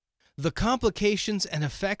The complications and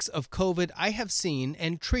effects of COVID I have seen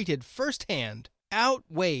and treated firsthand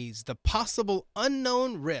outweighs the possible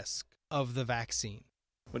unknown risk of the vaccine.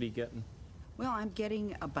 What are you getting? Well, I'm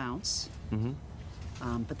getting a bounce,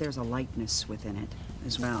 Mm-hmm. but there's a lightness within it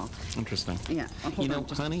as well. Interesting. Yeah. Hold on,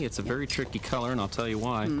 honey, it's a very tricky color, and I'll tell you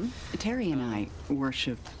why. Terry and I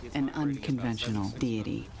worship an unconventional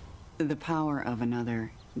deity, the power of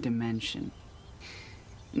another dimension.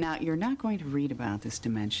 Now, you're not going to read about this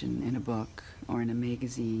dimension in a book or in a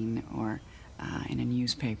magazine or in a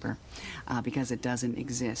newspaper because it doesn't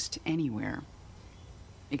exist anywhere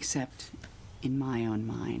except in my own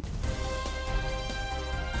mind.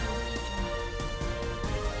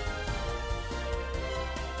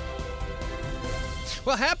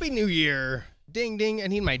 Well, Happy New Year. Ding, ding. I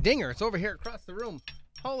need my dinger. It's over here across the room.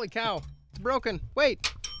 Holy cow. It's broken. Wait.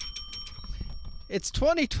 It's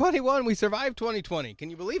 2021. We survived 2020. Can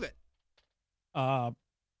you believe it? Well,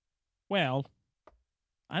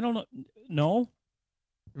 I don't know. No?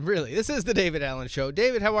 Really. This is the David Allen Show.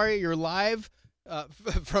 David, how are you? You're live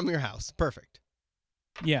from your house. Perfect.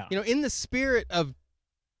 Yeah. You know, in the spirit of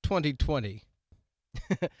 2020,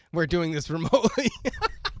 we're doing this remotely.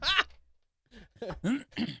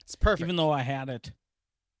 It's perfect. Even though I had it,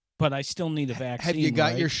 but I still need a vaccine. Have you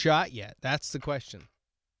got right? your shot yet? That's the question.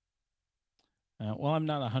 Well, I'm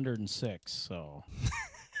not 106, so.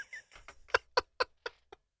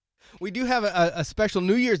 We do have a special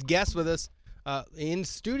New Year's guest with us in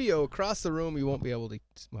studio across the room. You won't be able to,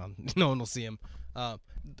 well, no one will see him.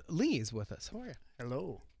 Lee is with us. How are you?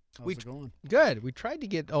 Hello. How's it going? Good. We tried to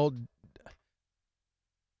get I'll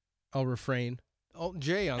refrain, old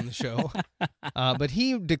Jay on the show, but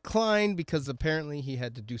he declined because apparently he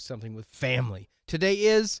had to do something with family. Today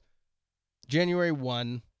is January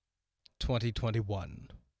 1, 2021.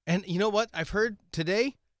 And you know what? I've heard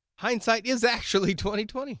today, hindsight is actually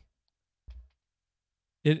 2020.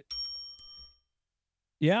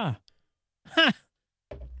 Yeah. Ha!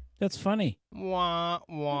 That's funny. Wah,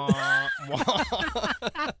 wah, wah.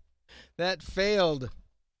 That failed.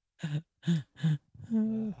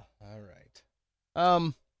 All right.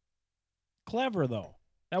 Clever, though.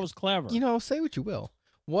 That was clever. You know, say what you will.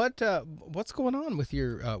 What's going on with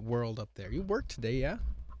your world up there? You worked today, yeah?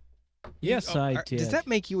 Yes, I did. Does that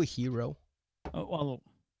make you a hero? Well,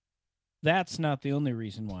 that's not the only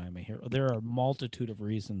reason why I'm a hero. There are a multitude of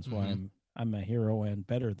reasons why I'm a hero and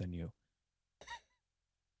better than you.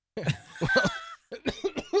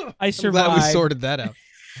 I survived. I'm glad we sorted that out.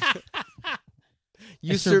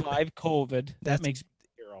 You survived COVID. That makes me a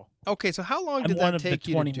hero. Okay, so how long I'm did one that of the take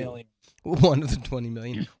you 20 to do? million. One of the 20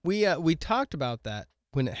 million. We talked about that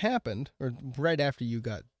when it happened, or right after you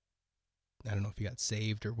got, I don't know if you got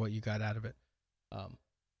saved or what you got out of it.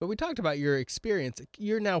 But we talked about your experience.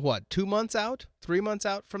 You're now what, 2 months out? 3 months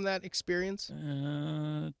out from that experience?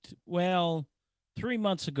 Well, 3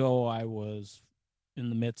 months ago I was in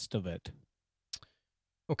the midst of it.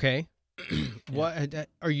 Okay. What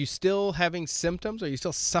are you still having symptoms? Are you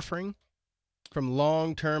still suffering from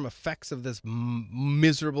long-term effects of this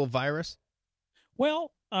miserable virus?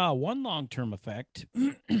 Well, one long-term effect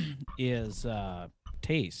is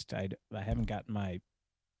taste. I haven't gotten my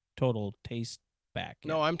total taste back yet.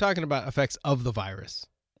 No, I'm talking about effects of the virus.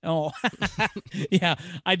 Oh, yeah.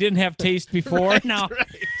 I didn't have taste before. Right, Now,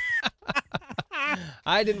 right.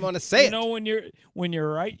 I didn't want to say it. You know, when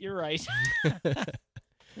you're right, you're right.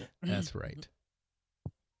 That's right.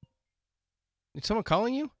 Is someone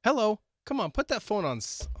calling you? Hello. Come on, put that phone on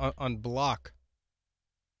block.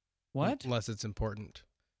 What? Unless it's important.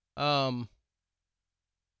 It's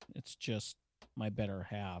just my better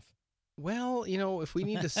half. Well, you know, if we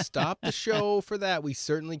need to stop the show for that, we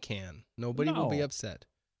certainly can. Nobody will be No. upset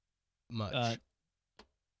much.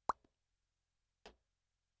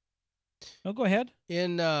 No, go ahead.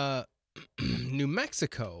 In New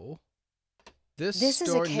Mexico, this Is a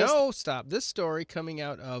story... case- No, stop. This story coming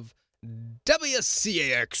out of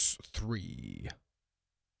WCAX-3,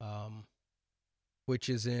 which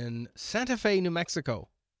is in Santa Fe, New Mexico.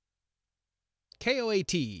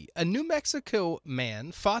 KOAT, a New Mexico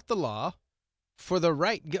man fought the law for the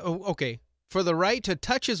right to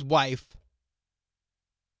touch his wife,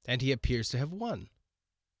 and he appears to have won.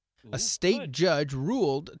 A state judge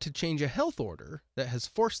ruled to change a health order that has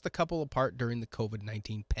forced the couple apart during the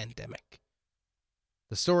COVID-19 pandemic.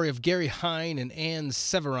 The story of Gary Hine and Ann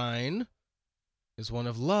Severine is one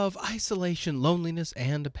of love, isolation, loneliness,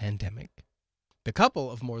 and a pandemic. The couple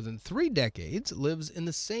of more than 3 decades lives in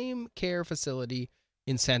the same care facility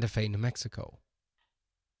in Santa Fe, New Mexico.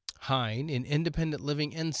 Hine in independent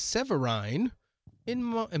living and Severine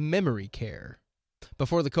in memory care.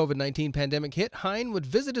 Before the COVID-19 pandemic hit, Hine would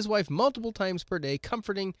visit his wife multiple times per day,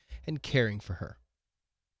 comforting and caring for her.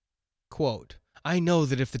 Quote, I know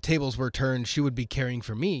that if the tables were turned, she would be caring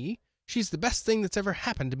for me. She's the best thing that's ever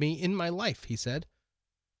happened to me in my life, he said.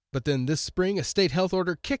 But then this spring, a state health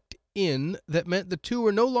order kicked in that meant the two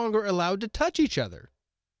were no longer allowed to touch each other.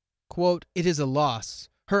 Quote, it is a loss.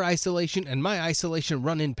 Her isolation and my isolation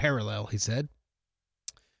run in parallel, he said.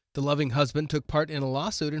 The loving husband took part in a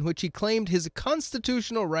lawsuit in which he claimed his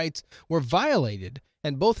constitutional rights were violated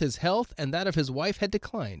and both his health and that of his wife had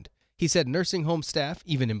declined. He said nursing home staff,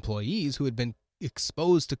 even employees who had been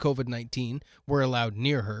exposed to COVID-19, were allowed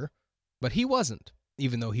near her, but he wasn't,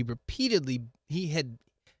 even though he's repeatedly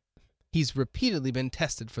been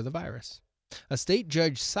tested for the virus. A state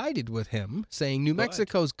judge sided with him, saying New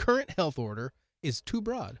Mexico's current health order is too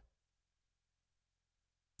broad.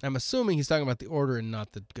 I'm assuming he's talking about the order and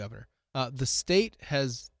not the governor. The state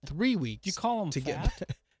has 3 weeks. Did you call him to fat?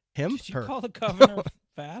 get him. Did you her. call the governor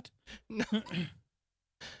fat? No.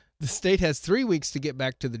 The state has 3 weeks to get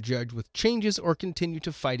back to the judge with changes or continue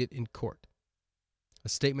to fight it in court. A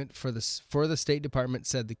statement for the State Department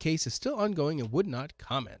said the case is still ongoing and would not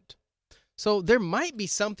comment. So there might be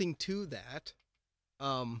something to that.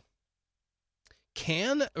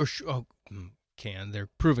 They're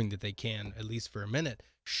proving that they can, at least for a minute.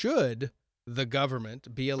 Should the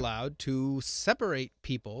government be allowed to separate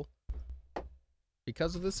people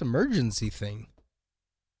because of this emergency thing?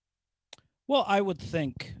 Well, I would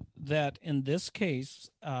think that in this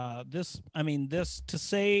case, to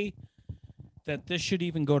say that this should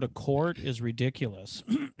even go to court is ridiculous.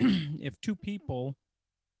 If two people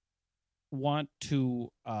want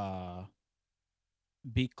to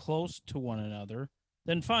be close to one another,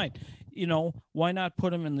 then fine. Why not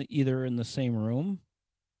put them either in the same room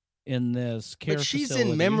in this care But she's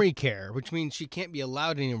facility? in memory care, which means she can't be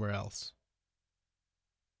allowed anywhere else.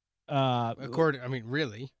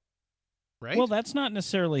 Really? Right? Well, that's not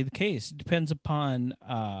necessarily the case. It depends upon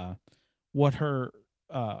what her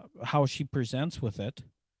how she presents with it.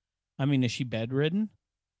 I mean, is she bedridden?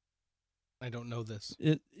 I don't know this.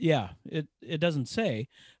 It doesn't say.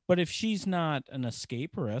 But if she's not an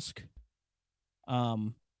escape risk,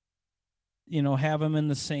 have him in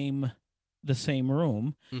the same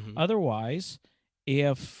room. Mm-hmm. Otherwise,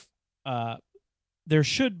 if there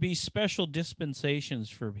should be special dispensations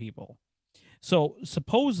for people. So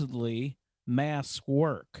supposedly masks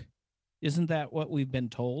work. Isn't that what we've been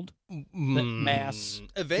told? That masks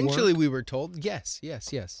eventually work? We were told yes.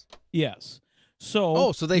 Yes.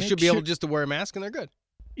 So they should be able just to wear a mask and they're good.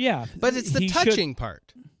 Yeah. But it's the touching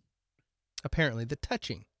part. Apparently, the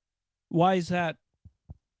touching. Why is that?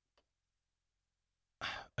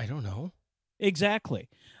 I don't know. Exactly.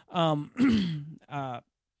 That's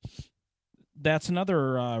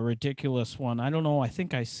another ridiculous one. I don't know. I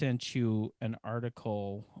think I sent you an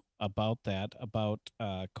article about that, about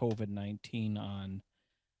COVID-19 on,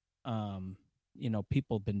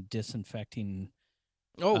 people have been disinfecting.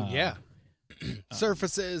 Oh, yeah.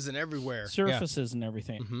 Surfaces and everywhere. Surfaces and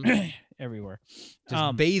everything. Mm-hmm. Everywhere.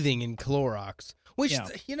 Just bathing in Clorox. Which,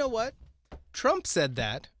 you know what? Trump said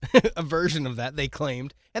that, a version of that, they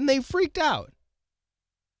claimed, and they freaked out.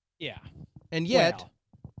 Yeah. And yet...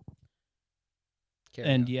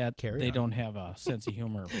 They don't have a sense of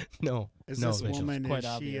humor. No. Is this Mitchell. woman, quite is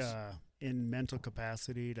obvious. she in mental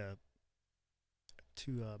capacity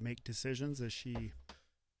to make decisions? Is she...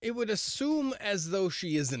 It would assume as though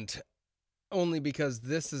she isn't, only because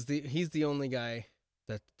he's the only guy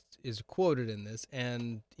that is quoted in this,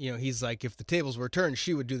 and he's like, if the tables were turned,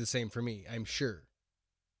 she would do the same for me, I'm sure.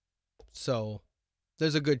 So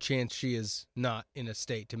there's a good chance she is not in a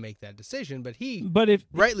state to make that decision, but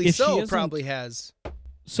rightly if so, probably has.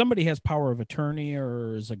 Somebody has power of attorney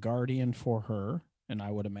or is a guardian for her, and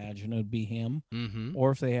I would imagine it would be him. Mm-hmm.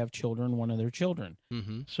 Or if they have children, one of their children.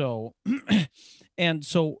 Mm-hmm. So,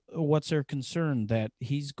 so what's their concern? That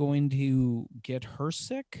he's going to get her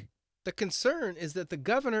sick? The concern is that the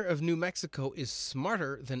governor of New Mexico is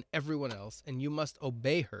smarter than everyone else, and you must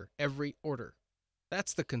obey her every order.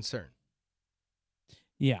 That's the concern.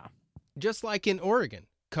 Yeah. Just like in Oregon,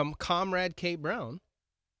 Comrade Kate Brown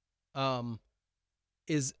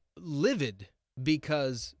is livid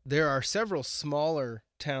because there are several smaller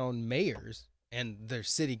town mayors and their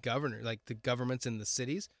city governor, like the governments in the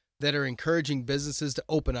cities, that are encouraging businesses to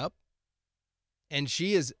open up. And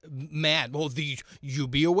she is mad. Well, you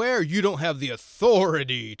be aware, you don't have the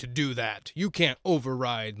authority to do that. You can't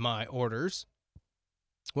override my orders.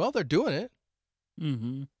 Well, they're doing it.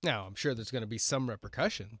 Mm-hmm. Now, I'm sure there's going to be some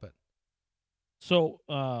repercussion, but... So,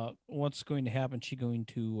 what's going to happen? She going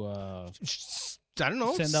to I don't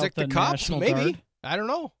know, send sick out the the cops, National maybe. Guard? I don't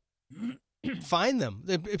know. Fine them.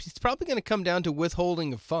 It's probably going to come down to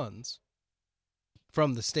withholding of funds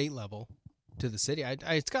from the state level to the city.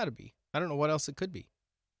 It's got to be. I don't know what else it could be.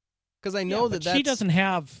 Because I know that she doesn't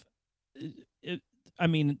have. I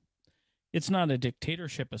mean, it's not a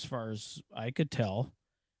dictatorship as far as I could tell.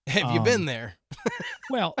 Have you been there?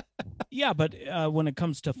 Well, yeah, but when it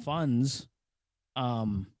comes to funds,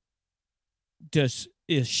 is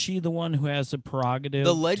she the one who has the prerogative?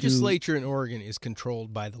 The legislature in Oregon is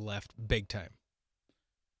controlled by the left big time.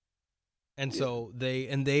 And so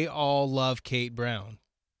they all love Kate Brown.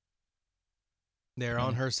 They're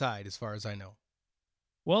on her side as far as I know.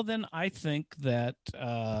 Well, then I think that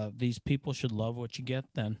these people should love what you get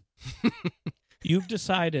then. You've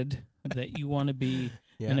decided that you want to be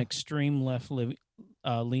an extreme left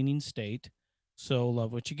leaning state, so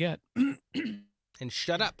love what you get. And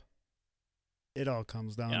shut up. It all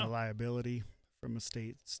comes down to liability from a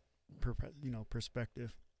state's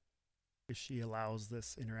perspective. If she allows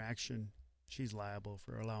this interaction, she's liable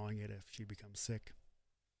for allowing it if she becomes sick.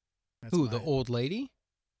 That's Who, the old lady?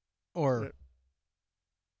 Or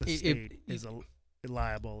the state is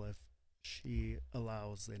liable if she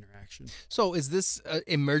allows the interaction. So is this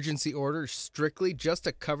emergency order strictly just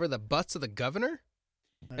to cover the butts of the governor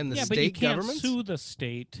and the state but you can't governments? sue the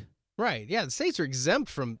state. Right. Yeah, the states are exempt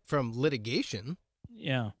from litigation.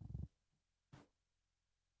 Yeah.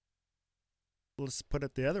 Let's put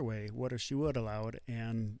it the other way. What if she would allow it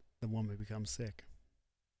and the woman becomes sick?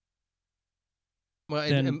 Well,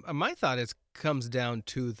 and my thought is comes down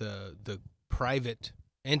to the private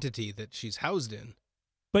entity that she's housed in.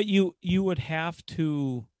 But you would have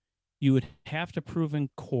to prove in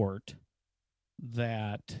court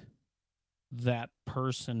that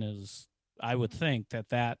person is, I would think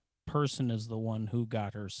that person is the one who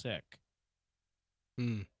got her sick.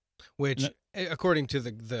 Which, according to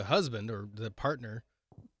the husband or the partner,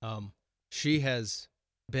 she has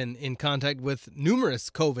been in contact with numerous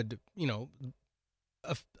COVID,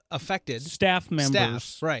 affected staff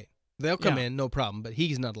members. Right. They'll come in, no problem, but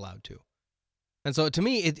he's not allowed to. And so to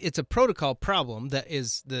me, it's a protocol problem that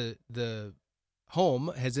is the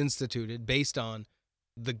home has instituted based on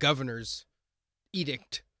the governor's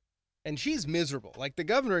edict. And she's miserable. Like, the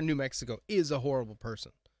governor in New Mexico is a horrible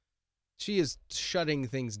person. She is shutting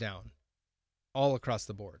things down all across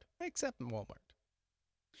the board, except in Walmart.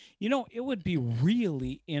 It would be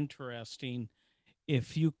really interesting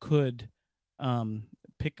if you could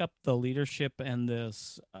pick up the leadership and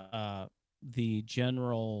this the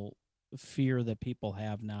general fear that people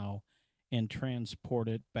have now and transport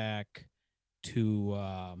it back to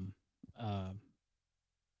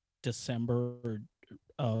December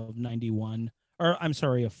of 91, or I'm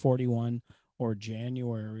sorry, of 41, or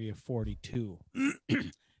January of 42,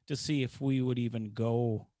 to see if we would even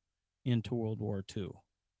go into World War II.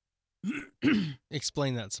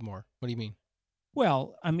 Explain that some more. What do you mean?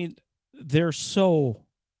 Well, I mean, they're so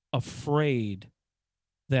afraid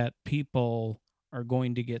that people are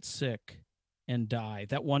going to get sick and die,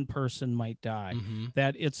 that one person might die,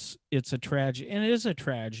 that it's a tragedy, and it is a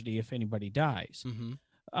tragedy if anybody dies.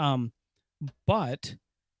 But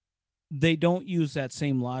they don't use that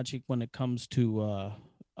same logic when it comes to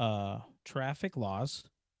traffic laws,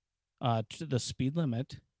 to the speed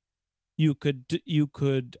limit. You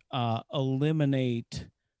could eliminate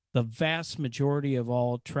the vast majority of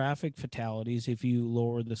all traffic fatalities if you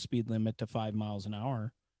lower the speed limit to 5 miles an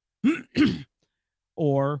hour.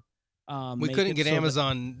 Or we couldn't get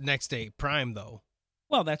Amazon next day Prime, though.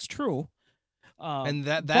 Well, that's true. And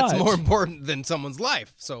that's more important than someone's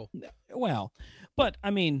life. So, well, but I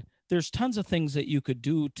mean, there's tons of things that you could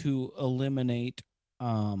do to eliminate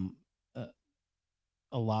a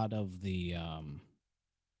lot of the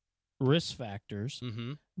risk factors,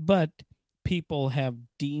 but people have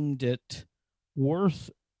deemed it worth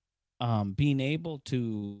being able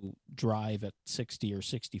to drive at 60 or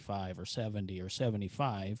 65 or 70 or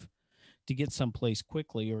 75 to get someplace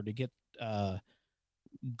quickly, or to get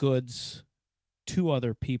goods to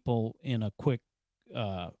other people in a quick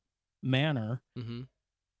manner.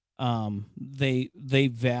 They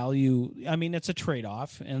value, I mean, it's a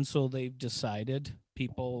trade-off, and so they've decided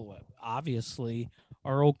people obviously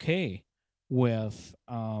are okay with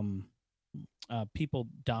people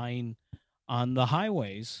dying on the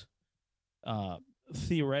highways,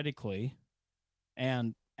 theoretically,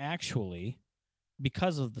 and actually,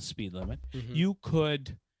 because of the speed limit. You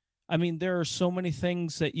could, I mean, there are so many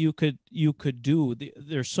things that you could do.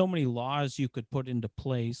 There's so many laws you could put into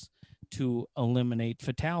place to eliminate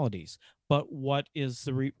fatalities. But what is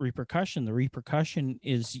the repercussion? The repercussion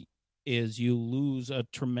is you lose a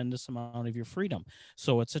tremendous amount of your freedom.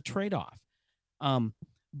 So it's a trade-off.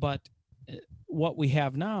 But what we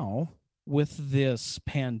have now with this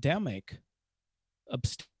pandemic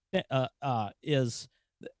is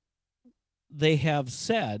they have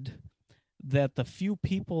said that the few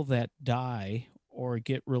people that die or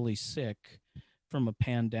get really sick from a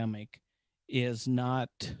pandemic is not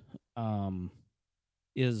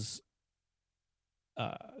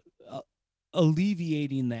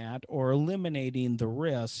alleviating that or eliminating the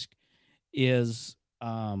risk is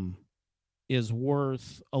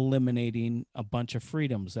worth eliminating a bunch of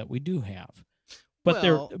freedoms that we do have. But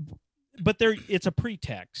they're it's a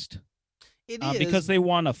pretext. It is because they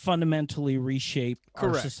want to fundamentally reshape our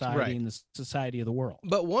Correct, society right. and the society of the world.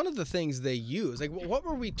 But one of the things they use, like what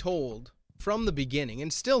were we told from the beginning,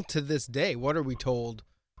 and still to this day, what are we told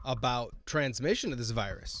about transmission of this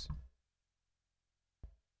virus?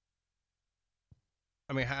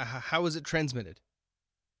 I mean, how is it transmitted?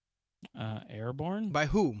 Airborne? By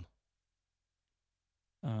whom?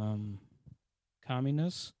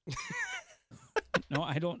 Communists? No,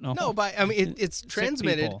 I don't know. No, it's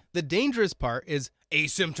transmitted. people. The dangerous part is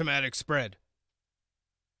asymptomatic spread.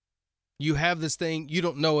 You have this thing, you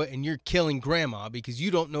don't know it, and you're killing grandma because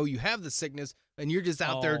you don't know you have the sickness, and you're just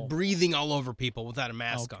out there breathing all over people without a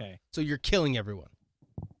mask on. So you're killing everyone.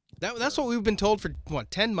 That's what we've been told for,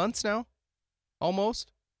 10 months now?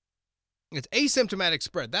 Almost? It's asymptomatic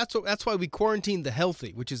spread. That's why we quarantine the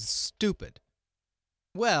healthy, which is stupid.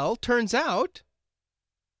 Well, turns out,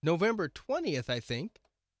 November 20th, I think.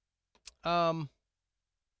 Let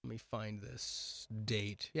me find this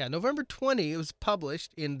date. Yeah, November 20, it was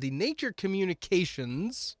published in the Nature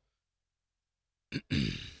Communications,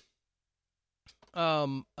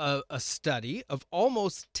 a study of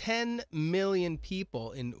almost 10 million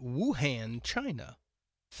people in Wuhan, China,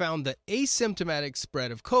 found that asymptomatic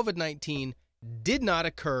spread of COVID-19 did not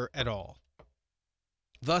occur at all,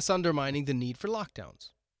 thus undermining the need for lockdowns,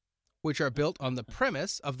 which are built on the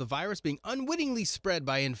premise of the virus being unwittingly spread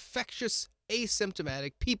by infectious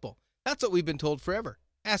asymptomatic people. That's what we've been told forever.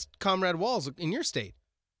 Ask Comrade Walls in your state.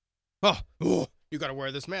 Oh, you got to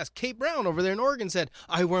wear this mask. Kate Brown over there in Oregon said,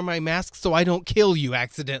 I wear my mask so I don't kill you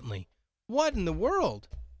accidentally. What in the world?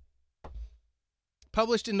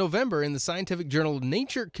 Published in November in the scientific journal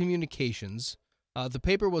Nature Communications, the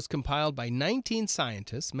paper was compiled by 19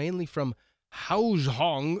 scientists, mainly from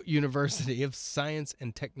Haozhong University of Science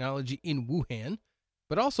and Technology in Wuhan,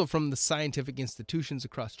 but also from the scientific institutions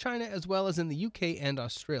across China as well as in the UK and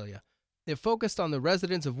Australia. It focused on the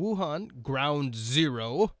residents of Wuhan, ground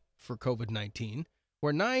zero for COVID-19,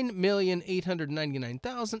 where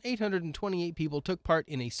 9,899,828 people took part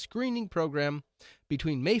in a screening program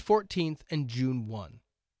between May 14th and June 1,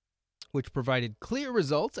 which provided clear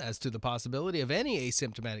results as to the possibility of any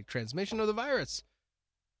asymptomatic transmission of the virus.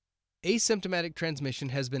 Asymptomatic transmission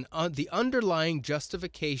has been the underlying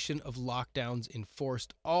justification of lockdowns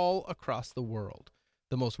enforced all across the world.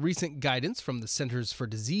 The most recent guidance from the Centers for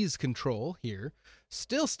Disease Control here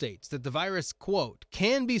still states that the virus, quote,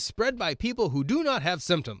 can be spread by people who do not have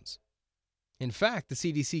symptoms. In fact, the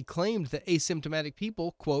CDC claimed that asymptomatic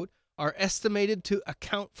people, quote, are estimated to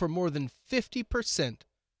account for more than 50%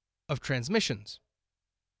 of transmissions.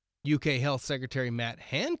 UK Health Secretary Matt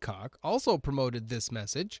Hancock also promoted this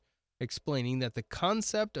message, explaining that the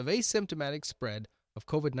concept of asymptomatic spread of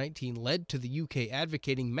COVID-19 led to the UK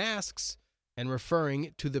advocating masks and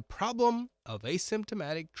referring to the problem of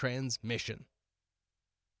asymptomatic transmission.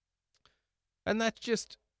 And that's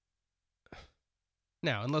just...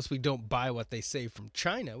 Now, unless we don't buy what they say from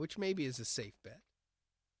China, which maybe is a safe bet.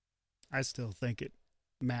 I still think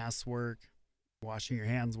masks work, washing your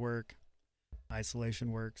hands work,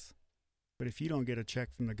 isolation works. But if you don't get a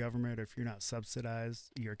check from the government, or if you're not subsidized,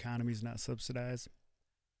 your economy's not subsidized,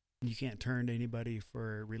 you can't turn to anybody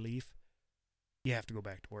for relief, you have to go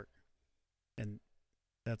back to work. And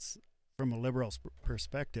that's, from a liberal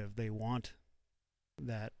perspective, they want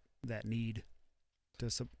that need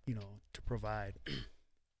to provide.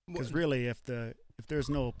 Because really, if there's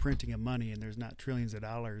no printing of money and there's not trillions of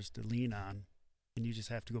dollars to lean on, and you just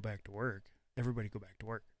have to go back to work, everybody go back to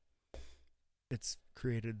work. It's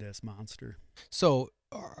created this monster. So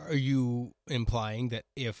are you implying that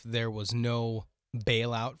if there was no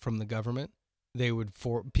bailout from the government,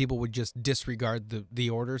 people would just disregard the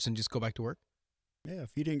orders and just go back to work? Yeah,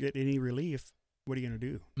 if you didn't get any relief, what are you going to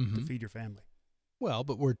do to feed your family? Well,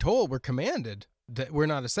 but we're commanded that we're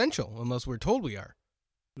not essential unless we're told we are.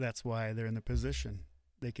 That's why they're in the position.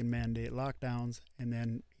 They can mandate lockdowns, and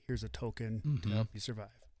then here's a token to help you survive.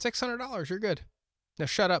 $600, you're good. Now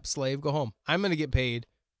shut up, slave, go home. I'm going to get paid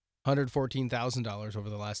 $114,000 over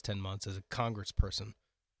the last 10 months as a congressperson.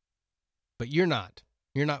 But you're not.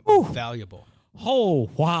 You're not valuable. Oh,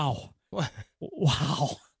 wow. What?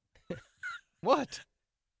 Wow. What?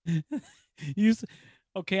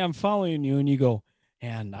 Okay, I'm following you, and you go,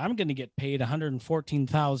 and I'm going to get paid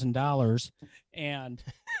 $114,000, and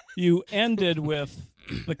you ended with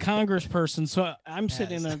the congressperson. So I'm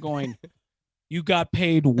sitting Yes. there going, you got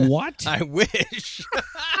paid what? I wish.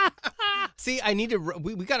 See, I need to.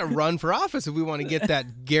 We got to run for office if we want to get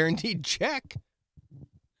that guaranteed check.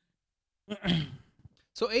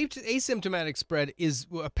 So asymptomatic spread is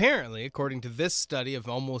apparently, according to this study of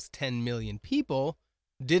almost 10 million people,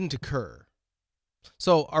 didn't occur.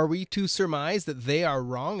 So are we to surmise that they are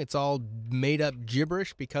wrong? It's all made up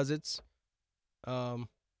gibberish because it's our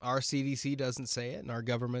CDC doesn't say it and our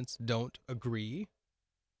governments don't agree.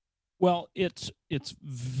 Well, it's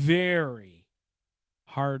very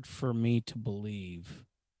hard for me to believe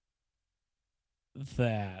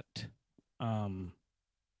that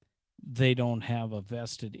they don't have a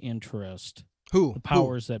vested interest. Who? The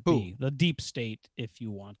powers that Who? be, the deep state, if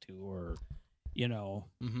you want to, or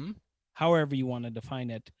Mm-hmm. however you want to define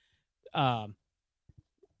it. The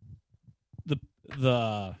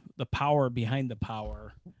power behind the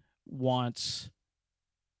power wants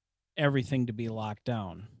everything to be locked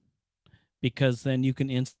down, because then you can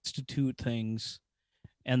institute things,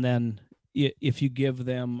 and then if you give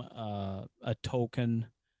them a token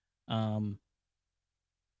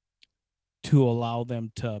to allow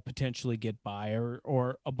them to potentially get by,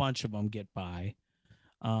 or a bunch of them get by,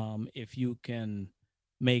 if you can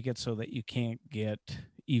make it so that you can't get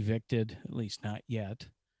evicted, at least not yet,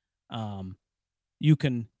 you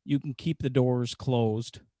can keep the doors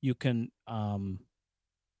closed. You can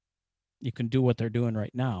do what they're doing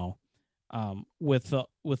right now, with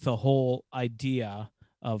the whole idea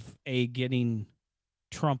of getting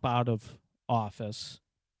Trump out of office,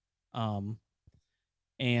 and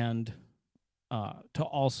to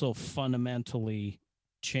also fundamentally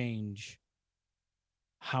change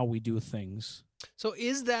how we do things. So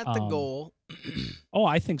is that the goal? Oh,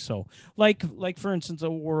 I think so. Like for instance,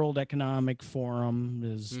 the World Economic Forum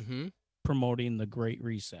is promoting the Great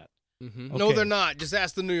Reset. Mm-hmm. Okay. No, they're not. Just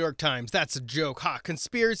ask the New York Times. That's a joke. Ha!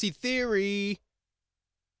 Conspiracy theory.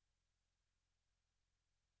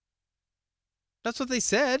 That's what they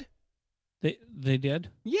said. They did?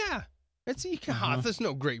 Yeah. There's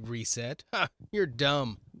no Great Reset. Ha! You're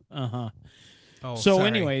dumb. Uh-huh. Oh, so sorry.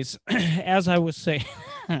 anyways, as I was saying,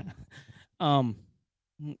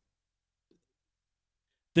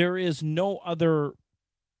 there is no other.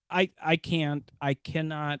 I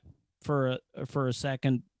cannot for a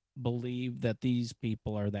second believe that these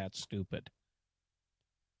people are that stupid,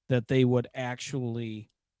 that they would actually,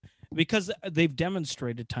 because they've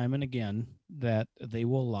demonstrated time and again that they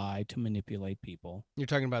will lie to manipulate people. You're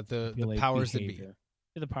talking about the powers that be.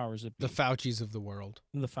 The powers that be. The Faucis of the world.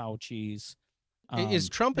 The Faucis. Is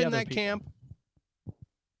Trump in that people. camp?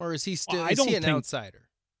 Or is he still Well, is he an outsider?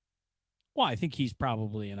 Well, I think he's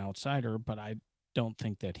probably an outsider, but I don't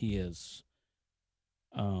think that he is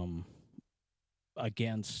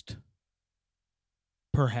against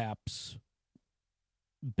perhaps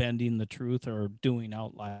bending the truth or doing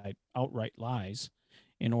outright lies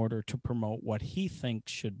in order to promote what he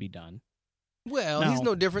thinks should be done. Well, he's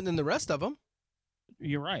no different than the rest of them.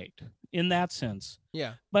 You're right in that sense.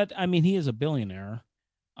 Yeah. But I mean, he is a billionaire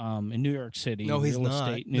in New York City. No, he's real not.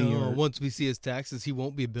 Estate, New York. Once we see his taxes, he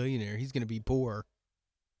won't be a billionaire. He's going to be poor.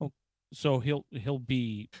 Oh, so he'll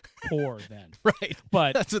be poor then. Right.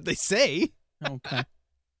 But that's what they say. Okay.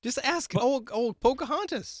 Just ask old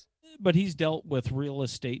Pocahontas. But he's dealt with real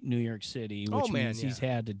estate in New York City, which means yeah. he's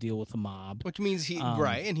had to deal with a mob. Which means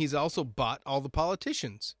right, and he's also bought all the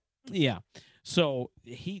politicians. Yeah. So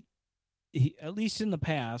he at least in the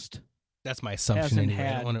past. That's my assumption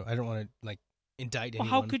anyway. I don't want to like indict anyone.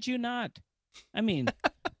 How could you not? I mean,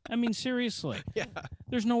 seriously. Yeah.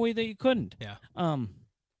 There's no way that you couldn't. Yeah.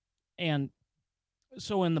 And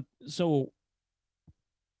so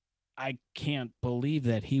I can't believe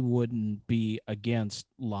that he wouldn't be against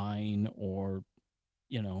lying or,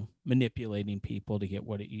 manipulating people to get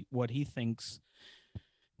what he thinks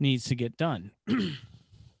needs to get done.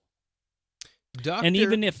 And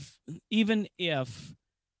even if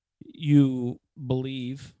you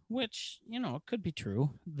believe, which it could be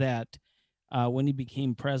true, that when he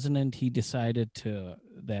became president, he decided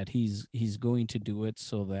that he's going to do it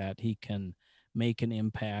so that he can make an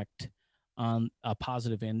impact, on a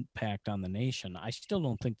positive impact on the nation. I still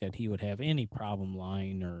don't think that he would have any problem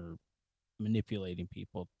lying or manipulating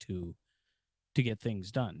people to get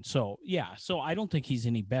things done. So yeah, I don't think he's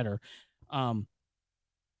any better. Do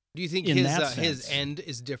you think his end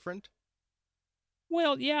is different?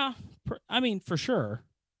 Well, yeah. I mean, for sure.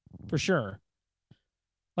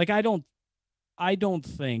 Like I don't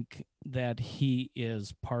think that he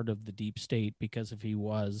is part of the deep state, because if he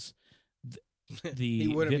was, the he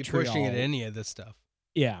wouldn't be pushing at vitriol- any of this stuff.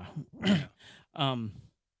 Yeah.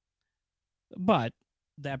 But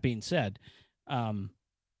that being said,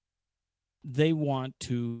 they want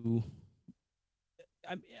to.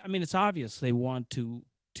 I mean, it's obvious they want to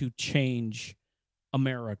change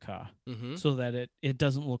America Mm-hmm. so that it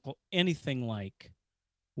doesn't look anything like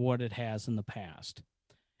what it has in the past.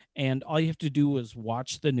 And all you have to do is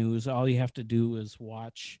watch the news. All you have to do is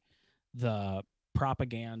watch the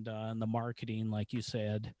propaganda and the marketing, like you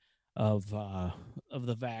said, of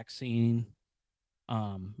the vaccine,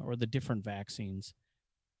 or the different vaccines.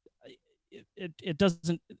 It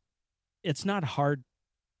doesn't. It's not hard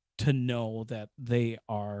to know that they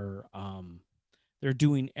are they're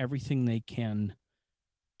doing everything they can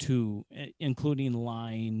to, including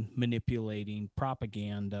lying, manipulating,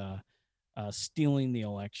 propaganda, stealing the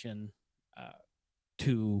election,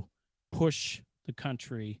 to push the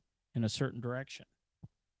country in a certain direction.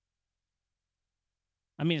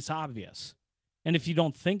 I mean, it's obvious. And if you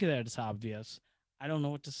don't think that it's obvious, I don't know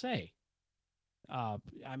what to say. I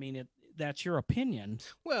mean, that's your opinion.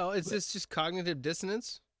 Well, is this just cognitive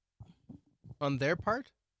dissonance on their part?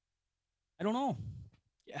 I don't know.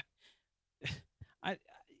 Yeah.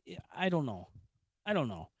 I don't know. I don't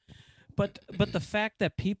know. But the fact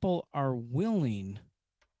that people are willing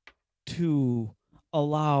to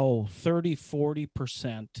allow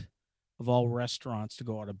 30-40% of all restaurants to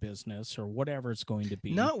go out of business, or whatever it's going to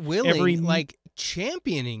be. Not willing, like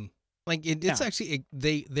championing. Like it's actually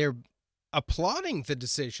they're applauding the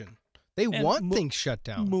decision. They want things shut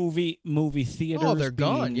down. Movie theaters. Oh, they're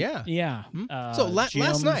gone. Yeah. Yeah. Hmm? So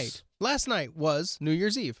last night was New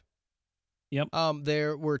Year's Eve. Yep.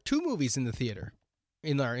 There were 2 movies in the theater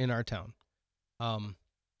in our town.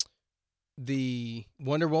 The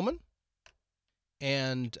Wonder Woman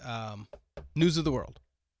and News of the World.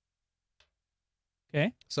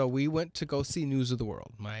 Okay. So we went to go see News of the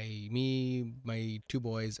World. My 2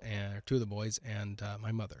 boys, and 2 of the boys, and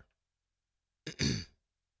my mother.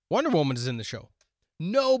 Wonder Woman is in the show.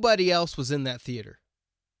 Nobody else was in that theater.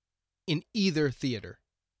 In either theater.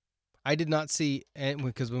 I did not see,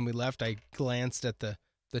 because when we left, I glanced at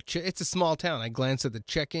it's a small town. I glanced at the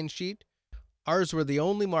check-in sheet. Ours were the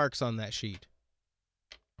only marks on that sheet.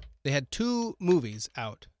 They had 2 movies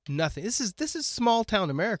out. Nothing. This is small town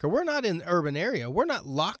America. We're not in the urban area. We're not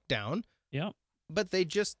locked down. Yep. But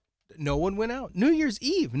no one went out. New Year's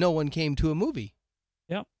Eve, no one came to a movie.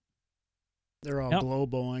 Yep. They're all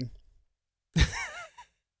glow-bowing.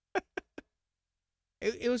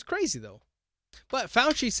 It was crazy, though. But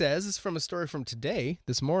Fauci says, this is from a story from today,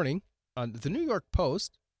 this morning, on the New York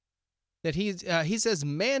Post, that he says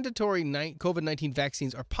mandatory COVID-19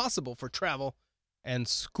 vaccines are possible for travel and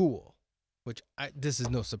school, which this is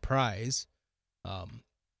no surprise.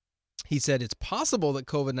 He said it's possible that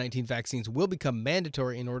COVID-19 vaccines will become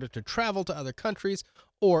mandatory in order to travel to other countries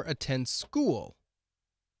or attend school.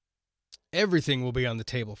 Everything will be on the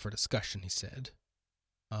table for discussion, he said.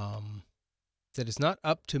 That it's not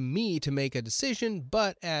up to me to make a decision,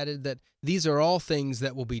 but added that these are all things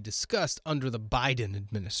that will be discussed under the Biden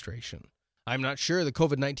administration. I'm not sure the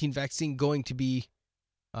COVID-19 vaccine going to be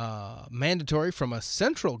mandatory from a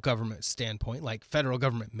central government standpoint, like federal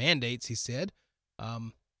government mandates, he said.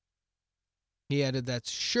 He added that's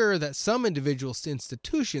sure that some individual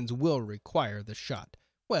institutions will require the shot.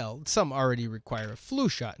 Well, some already require a flu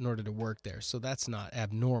shot in order to work there, so that's not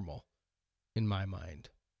abnormal in my mind.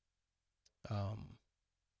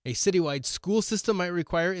 A citywide school system might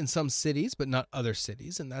require in some cities, but not other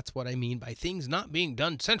cities, and that's what I mean by things not being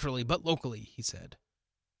done centrally but locally, he said.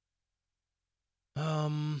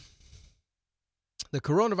 The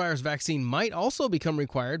coronavirus vaccine might also become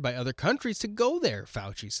required by other countries to go there,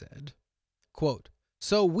 Fauci said. Quote,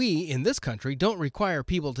 so we, in this country, don't require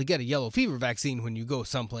people to get a yellow fever vaccine when you go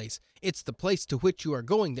someplace. It's the place to which you are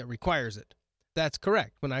going that requires it. That's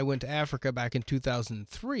correct. When I went to Africa back in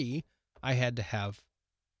 2003, I had to have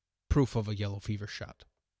proof of a yellow fever shot.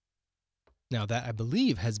 Now that, I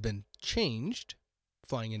believe, has been changed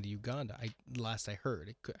flying into Uganda. Last I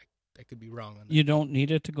heard. I could be wrong on that. You don't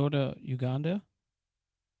need it to go to Uganda?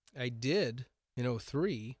 I did in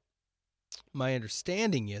 2003. My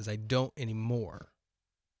understanding is I don't anymore.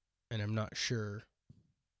 And I'm not sure.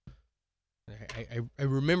 I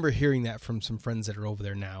remember hearing that from some friends that are over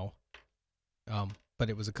there now. But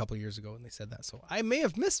it was a couple years ago when they said that. So I may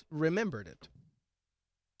have misremembered it.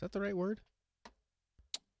 Is that the right word?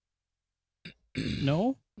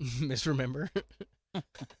 No? Misremember?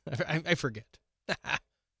 I forget.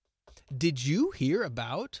 Did you hear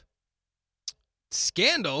about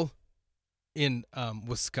Scandal in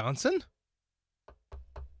Wisconsin.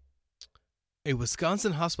 A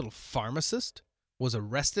Wisconsin hospital pharmacist was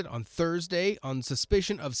arrested on Thursday on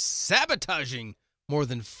suspicion of sabotaging more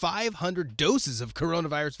than 500 doses of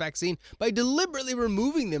coronavirus vaccine by deliberately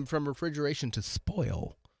removing them from refrigeration to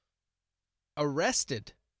spoil.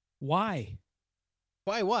 Arrested. Why?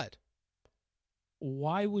 Why what?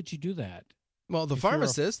 Why would you do that? Well, the If you're a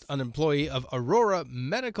pharmacist, an employee of Aurora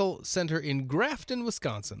Medical Center in Grafton,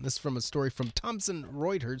 Wisconsin. This is from a story from Thomson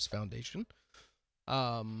Reuters Foundation.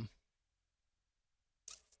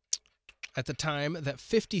 At the time that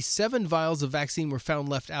 57 vials of vaccine were found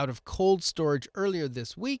left out of cold storage earlier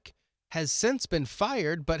this week, has since been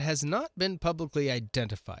fired but has not been publicly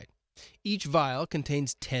identified. Each vial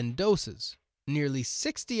contains 10 doses. Nearly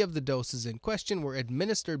 60 of the doses in question were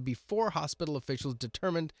administered before hospital officials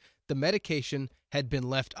determined the medication had been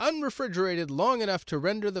left unrefrigerated long enough to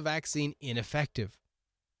render the vaccine ineffective.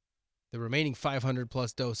 The remaining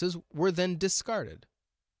 500-plus doses were then discarded.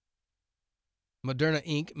 Moderna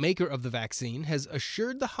Inc., maker of the vaccine, has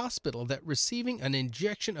assured the hospital that receiving an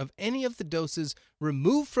injection of any of the doses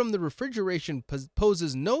removed from the refrigeration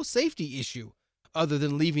poses no safety issue other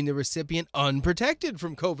than leaving the recipient unprotected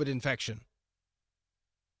from COVID infection.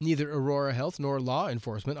 Neither Aurora Health nor law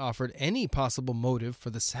enforcement offered any possible motive for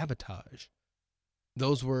the sabotage.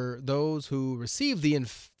 Those who received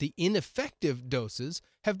the ineffective doses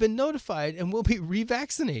have been notified and will be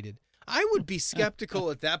revaccinated. I would be skeptical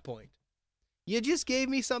at that point. You just gave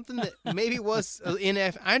me something that maybe was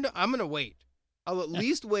ineffective. I'm going to wait. I'll at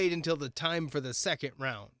least wait until the time for the second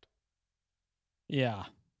round. Yeah.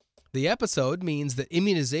 The episode means that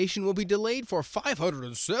immunization will be delayed for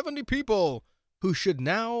 570 people who should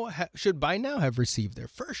by now have received their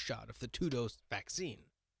first shot of the 2-dose vaccine.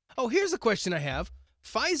 Oh, here's a question I have.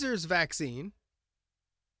 Pfizer's vaccine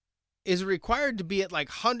is required to be at like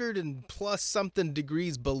 100 and plus something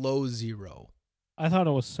degrees below zero. I thought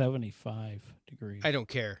it was 75 degrees. I don't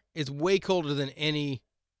care. It's way colder than any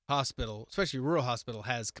hospital, especially rural hospital,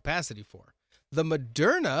 has capacity for. The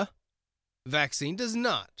Moderna vaccine does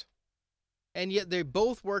not. And yet they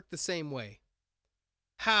both work the same way.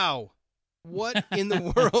 How? What in the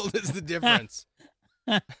world is the difference?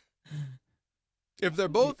 If they're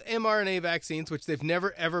both mRNA vaccines, which they've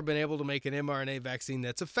never, ever been able to make an mRNA vaccine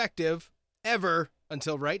that's effective, ever,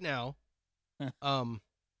 until right now,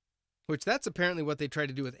 which that's apparently what they tried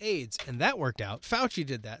to do with AIDS, and that worked out. Fauci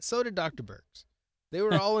did that. So did Dr. Birx. They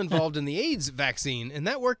were all involved in the AIDS vaccine, and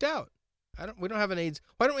that worked out. We don't have an AIDS.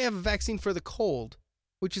 Why don't we have a vaccine for the cold,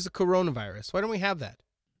 which is a coronavirus? Why don't we have that?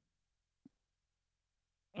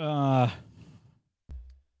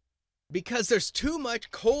 Because there's too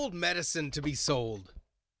much cold medicine to be sold.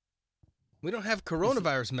 We don't have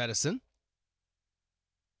coronavirus medicine.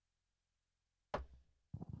 I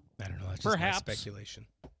don't know. That's just my speculation.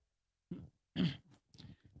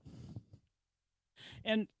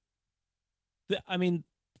 And I mean,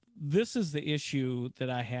 this is the issue that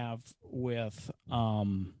I have with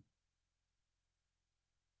the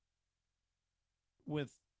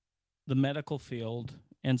medical field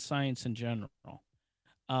and science in general.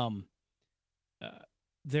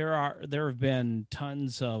 There have been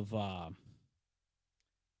tons of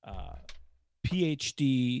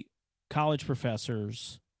PhD college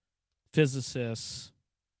professors, physicists,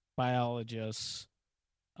 biologists,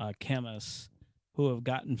 chemists who have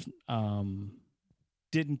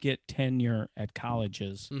didn't get tenure at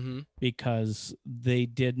colleges because they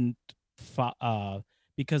didn't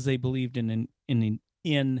because they believed in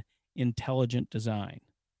intelligent design.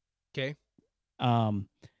 Okay.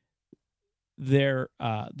 There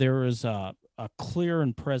is a clear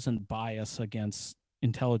and present bias against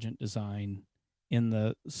intelligent design in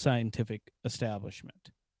the scientific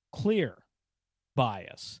establishment. Clear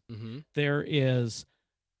bias. Mm-hmm. There is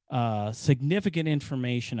significant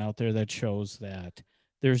information out there that shows that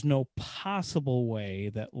there's no possible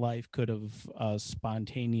way that life could have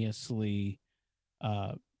spontaneously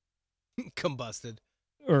combusted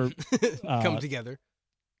or come together.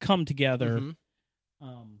 Mm-hmm.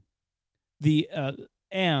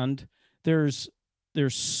 And there's a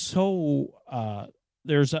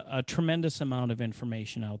tremendous amount of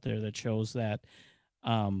information out there that shows that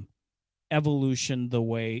evolution, the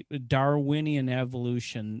way Darwinian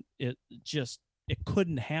evolution, it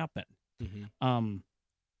couldn't happen. Mm-hmm.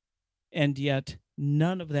 And yet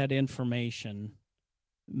none of that information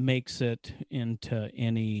makes it into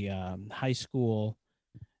any high school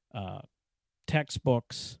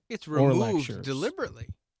textbooks. It's or removed lectures. Deliberately.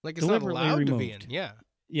 Like it's not allowed removed. to be in. Yeah.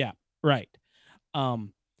 Yeah, right. I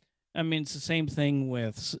mean, it's the same thing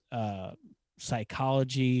with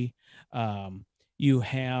psychology. You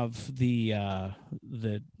have the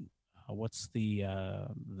what's the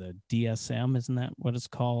DSM? Isn't that what it's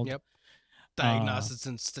called? Yep. Diagnostics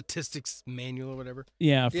and Statistics Manual or whatever.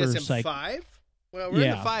 Yeah, for DSM 5? Well, we're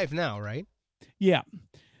in the 5 now, right? Yeah.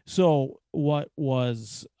 So what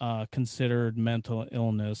was considered mental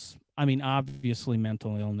illness, I mean, obviously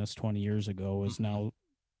mental illness 20 years ago is now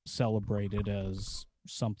celebrated as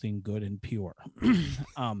something good and pure.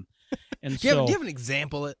 And do you have an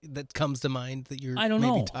example that comes to mind that you're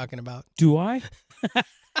maybe talking about? Do I?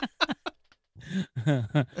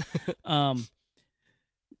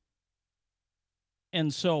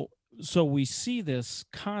 And so we see this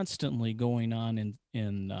constantly going on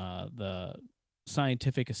in the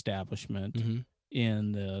scientific establishment,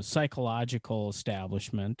 in the psychological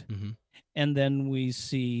establishment, and then we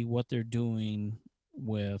see what they're doing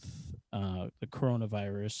with the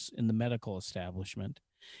coronavirus in the medical establishment.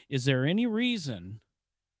 Is there any reason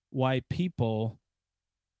why people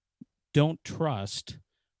don't trust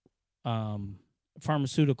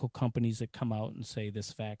pharmaceutical companies that come out and say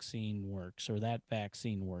this vaccine works or that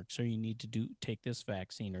vaccine works, or you need to take this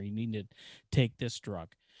vaccine, or you need to take this drug?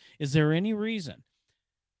 Is there any reason?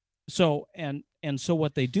 So and so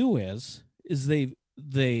what they do is they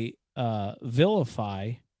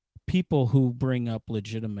vilify people who bring up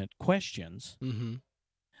legitimate questions,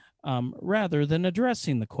 rather than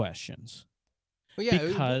addressing the questions. Well, yeah,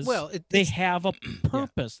 because they have a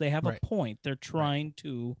purpose. They have a point. They're trying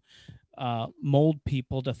to mold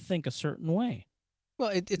people to think a certain way.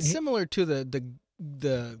 Well, it's similar to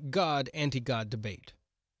the God anti-God debate.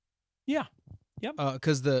 Yeah. Yep.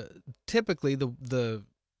 Because typically the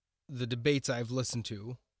debates I've listened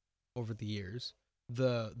to over the years,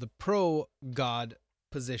 the pro God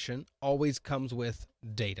position always comes with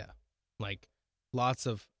data, like lots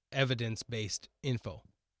of evidence-based info.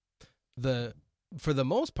 For the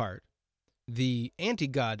most part, the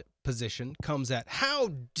anti-God position comes at how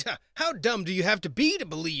dumb do you have to be to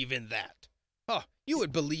believe in that? Oh, you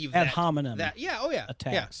would believe ad that. hominem. Attacks.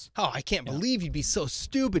 Yeah. Oh, I can't believe you'd be so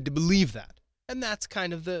stupid to believe that. And that's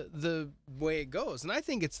kind of the way it goes. And I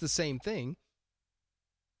think it's the same thing,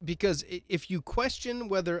 because if you question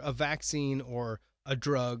whether a vaccine or a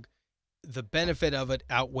drug, the benefit of it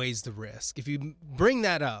outweighs the risk, if you bring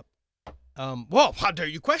that up, well, how dare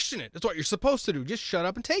you question it? That's what you're supposed to do. Just shut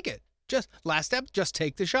up and take it. Last step, just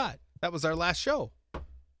take the shot. That was our last show.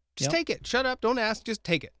 Just take it. Shut up. Don't ask. Just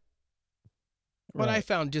take it. What I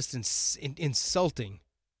found just insulting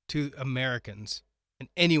to Americans and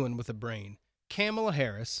anyone with a brain, Kamala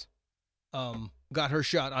Harris got her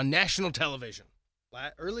shot on national television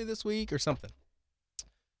early this week or something.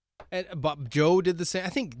 And Bob Joe did the same. I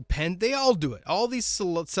think Penn, they all do it. All these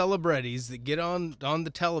celebrities that get on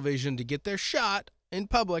the television to get their shot in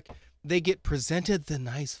public, they get presented the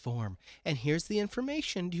nice form. And here's the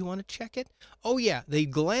information. Do you want to check it? Oh, yeah. They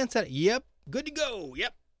glance at it. Yep. Good to go.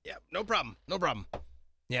 Yep. No problem.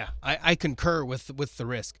 Yeah, I concur with the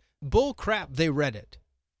risk. Bull crap, they read it.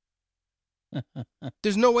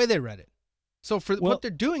 There's no way they read it. So what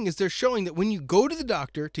they're doing is they're showing that when you go to the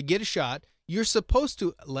doctor to get a shot, you're supposed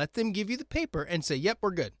to let them give you the paper and say, yep,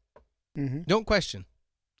 we're good. Don't question.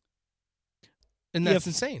 And that's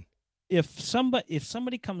insane. If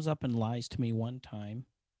somebody comes up and lies to me one time,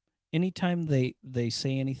 anytime they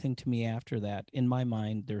say anything to me after that, in my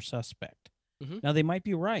mind, they're suspect. Now, they might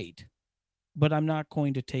be right, but I'm not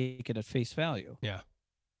going to take it at face value. Yeah.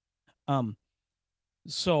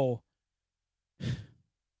 So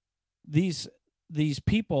these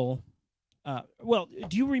people, well,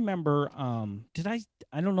 do you remember, I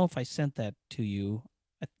don't know if I sent that to you.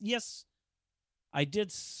 Yes, I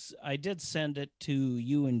did send it to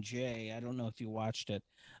you and Jay. I don't know if you watched it,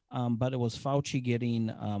 but it was Fauci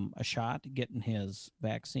getting getting his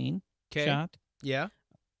vaccine shot. Yeah.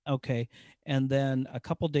 Okay. And then a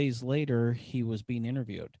couple days later, he was being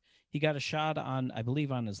interviewed. He got a shot I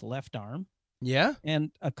believe on his left arm. Yeah.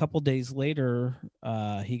 And a couple days later,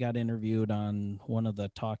 he got interviewed on one of the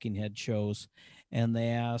talking head shows, and they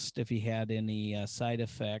asked if he had any side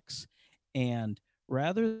effects. And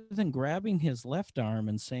rather than grabbing his left arm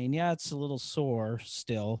and saying, yeah, it's a little sore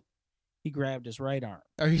still, he grabbed his right arm.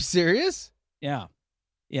 Are you serious? Yeah.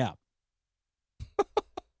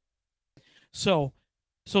 So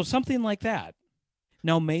something like that.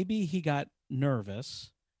 Now, maybe he got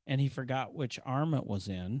nervous and he forgot which arm it was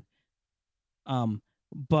in.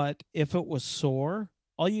 But if it was sore,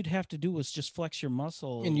 all you'd have to do was just flex your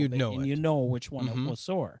muscle and you'd know it. And you know which one was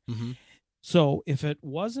sore. So if it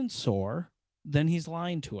wasn't sore, then he's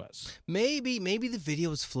lying to us. Maybe the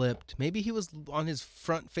video was flipped. Maybe he was on his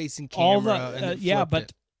front-facing camera.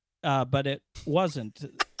 But it wasn't.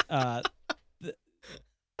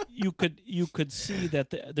 you could see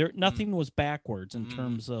that there nothing was backwards in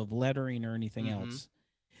terms of lettering or anything else.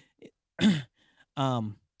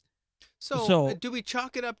 So do we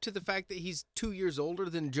chalk it up to the fact that he's 2 years older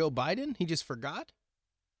than Joe Biden? He just forgot?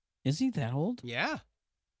 Is he that old? Yeah.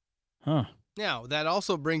 Huh. Now, that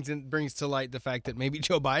also brings to light the fact that maybe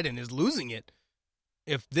Joe Biden is losing it.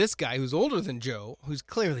 If this guy who's older than Joe, who's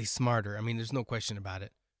clearly smarter, I mean, there's no question about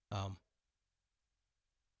it,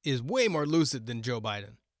 is way more lucid than Joe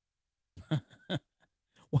Biden.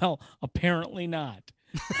 Well, apparently not.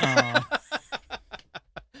 I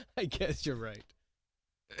guess you're right.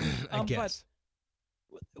 I guess.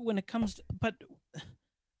 But when it comes to,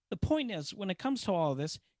 the point is, when it comes to all of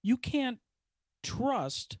this, you can't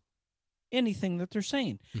trust anything that they're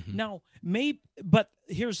saying. Mm-hmm. Now, but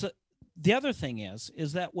here's the other thing is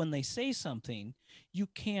that when they say something, you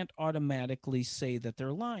can't automatically say that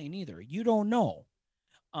they're lying either. You don't know.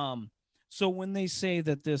 So when they say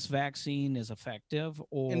that this vaccine is effective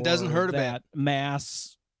or and doesn't hurt that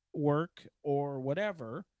masks work or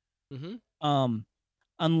whatever,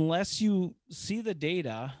 unless you see the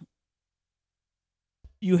data,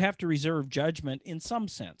 you have to reserve judgment in some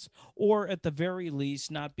sense, or at the very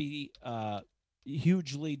least not be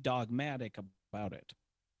hugely dogmatic about it.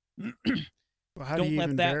 Well, how do you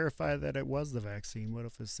even verify that it was the vaccine? What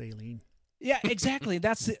if it's saline? Yeah, exactly.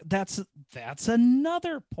 That's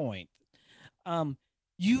another point.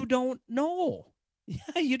 You don't know.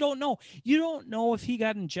 Yeah, you don't know. You don't know if he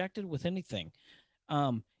got injected with anything.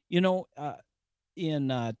 In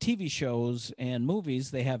TV shows and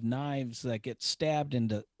movies, they have knives that get stabbed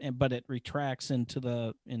into, but it retracts into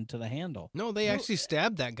the handle. No, they actually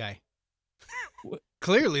stabbed that guy.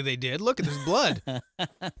 Clearly they did. Look at his blood.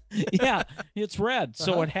 Yeah, it's red,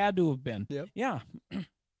 so it had to have been. Yep. Yeah.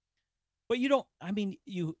 But you don't, I mean,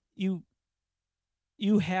 you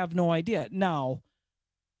have no idea. Now,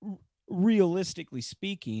 realistically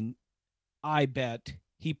speaking, I bet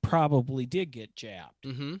he probably did get jabbed.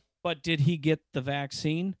 Mm-hmm. But did he get the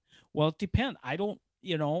vaccine? Well, it depends. I don't,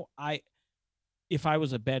 if I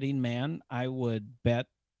was a betting man, I would bet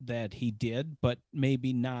that he did, but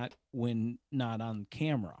maybe not not on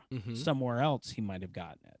camera. Mm-hmm. Somewhere else he might have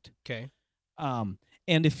gotten it. Okay.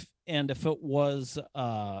 And if it was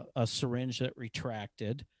a syringe that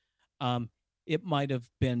retracted, it might have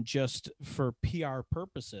been just for PR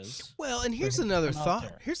purposes. Well, and here's another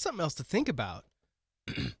thought. Here's something else to think about.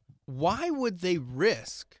 Why would they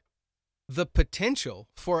risk the potential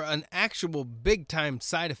for an actual big-time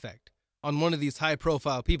side effect on one of these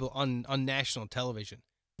high-profile people on national television?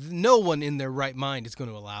 No one in their right mind is going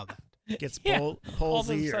to allow that. Gets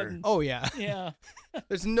palsy or... Oh, yeah. Yeah.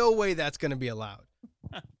 There's no way that's going to be allowed.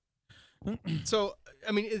 So,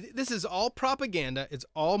 I mean, this is all propaganda. It's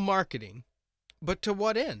all marketing. But to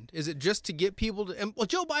what end? Is it just to get people to... And, well,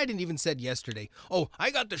 Joe Biden even said yesterday, I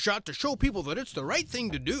got the shot to show people that it's the right thing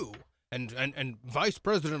to do. And Vice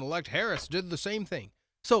President-elect Harris did the same thing.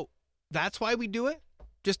 So that's why we do it?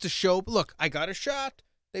 Just to show, look, I got a shot.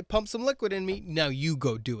 They pumped some liquid in me. Now you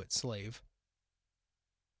go do it, slave.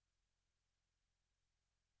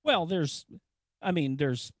 Well, there's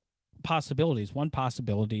possibilities. One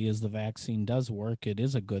possibility is the vaccine does work. It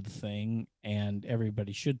is a good thing, and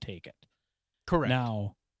everybody should take it. Correct.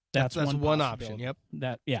 Now, that's one option. Yep.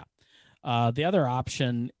 The other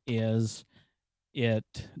option is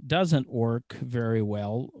it doesn't work very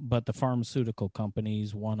well, but the pharmaceutical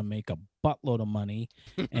companies want to make a buttload of money,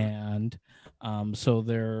 and so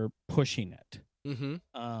they're pushing it.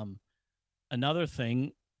 Mm-hmm. Another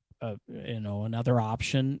thing, another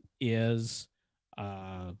option is,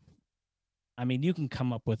 you can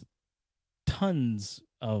come up with tons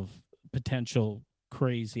of potential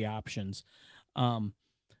crazy options,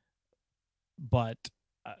 but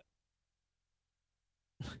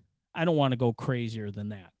I don't want to go crazier than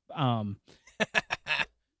that.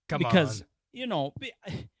 Because,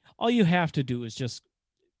 all you have to do is just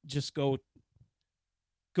go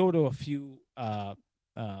to a few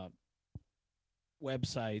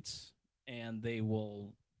websites, and they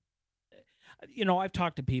will, I've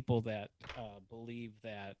talked to people that believe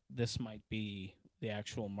that this might be the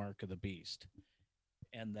actual mark of the beast,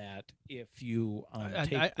 and that if you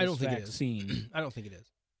take this vaccine, I don't think it is.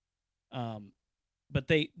 But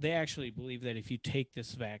they actually believe that if you take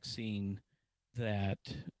this vaccine, that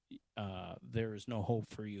there is no hope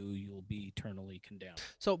for you. You'll be eternally condemned.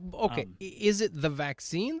 So, okay, is it the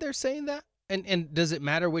vaccine they're saying that? And does it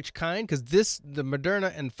matter which kind? Because the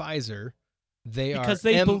Moderna and Pfizer, they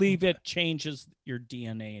believe it changes your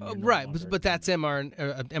DNA. And right, but that's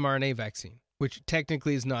mRNA vaccine, which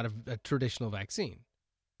technically is not a traditional vaccine.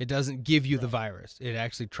 It doesn't give you the virus. It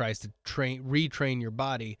actually tries to retrain your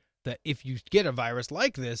body that if you get a virus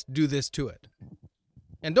like this, do this to it.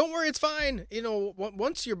 And don't worry, it's fine. You know,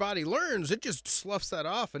 once your body learns, it just sloughs that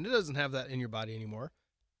off, and it doesn't have that in your body anymore.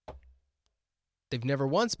 They've never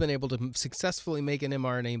once been able to successfully make an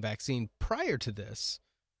mRNA vaccine prior to this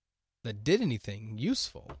that did anything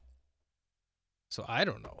useful. So I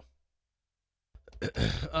don't know.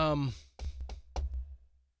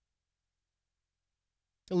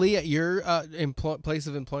 Lee, at your place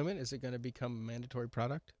of employment, is it going to become a mandatory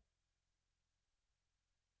product?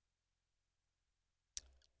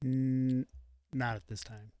 Not at this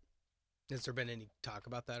time. Has there been any talk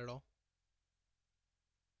about that at all?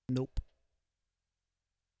 Nope.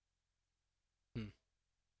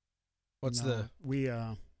 What's no, we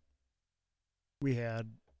had,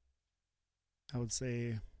 I would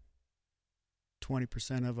say,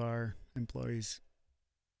 20% of our employees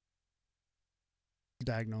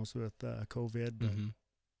diagnosed with COVID. But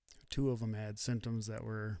 2 of them had symptoms that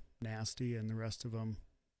were nasty, and the rest of them,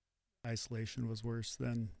 isolation was worse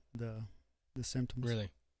than the symptoms. Really?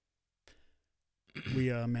 We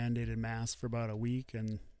mandated masks for about a week,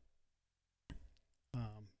 and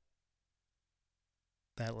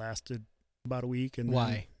that lasted about a week. And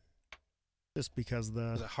why? Just because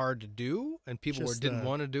was it hard to do, and people didn't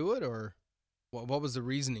want to do it, or what was the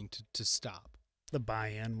reasoning to stop? The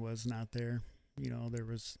buy-in was not there. You know, there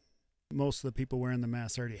was most of the people wearing the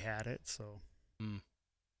mask already had it, so.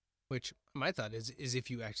 Which my thought is if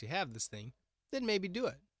you actually have this thing, then maybe do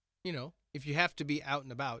it. You know, if you have to be out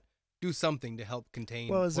and about, do something to help contain.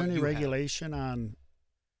 Well, is there any regulation on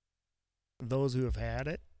those who have had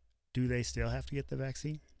it? Do they still have to get the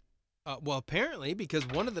vaccine? Well, apparently, because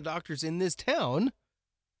one of the doctors in this town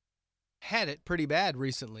had it pretty bad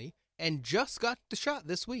recently and just got the shot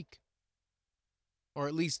this week, or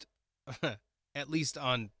at least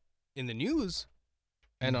in the news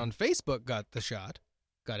and on Facebook got a shot.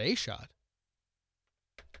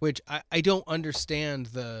 Which I don't understand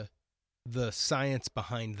the science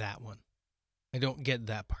behind that one. I don't get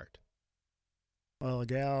that part. Well, a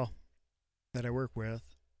gal that I work with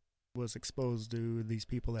was exposed to these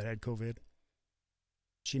people that had COVID.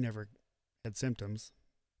 She never had symptoms,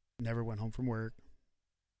 never went home from work,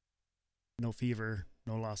 no fever,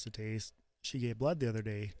 no loss of taste. She gave blood the other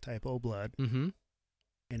day, type O blood, and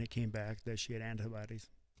it came back that she had antibodies.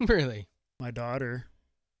 Really? My daughter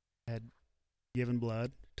had given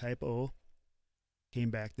blood, type O,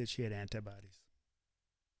 came back that she had antibodies.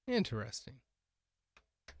 Interesting.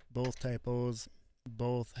 Both type O's,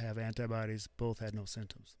 both have antibodies, both had no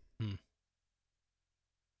symptoms.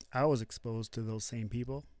 I was exposed to those same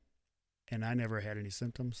people, and I never had any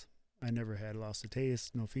symptoms. I never had loss of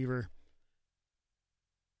taste, no fever.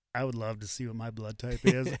 I would love to see what my blood type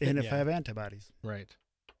is and if I have antibodies. Right.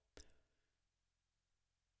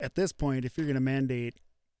 At this point, if you're going to mandate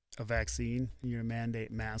a vaccine, you're going to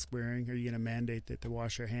mandate mask wearing, are you going to mandate that they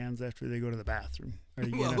wash their hands after they go to the bathroom? Are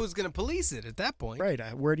you who's going to police it at that point? Right.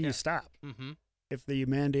 Where do you stop? If you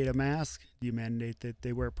mandate a mask, do you mandate that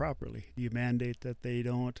they wear it properly? Do you mandate that they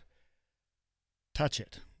don't touch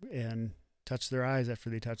it and touch their eyes after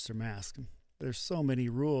they touch their mask? There's so many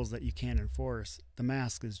rules that you can't enforce. The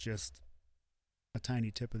mask is just a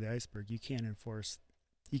tiny tip of the iceberg. You can't enforce.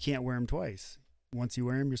 You can't wear them twice. Once you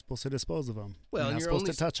wear them, you're supposed to dispose of them. Well, you're not supposed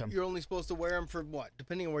to touch them. You're only supposed to wear them for what?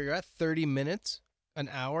 Depending on where you're at, 30 minutes, an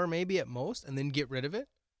hour maybe at most, and then get rid of it?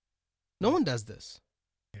 No one does this.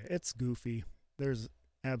 It's goofy. There's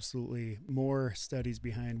absolutely more studies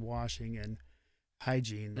behind washing and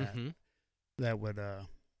hygiene that would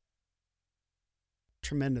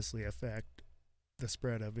tremendously affect the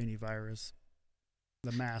spread of any virus.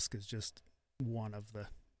 The mask is just one of the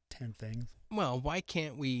 10 things. Well, why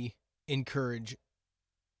can't we encourage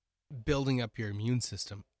building up your immune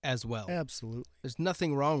system as well? Absolutely. There's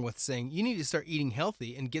nothing wrong with saying you need to start eating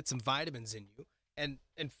healthy and get some vitamins in you and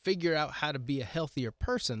figure out how to be a healthier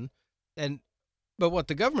person. But what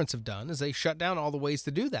the governments have done is they shut down all the ways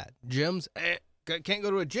to do that. Gyms, can't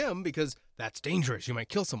go to a gym because that's dangerous. You might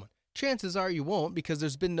kill someone. Chances are you won't, because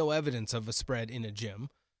there's been no evidence of a spread in a gym.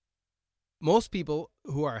 Most people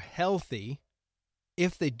who are healthy,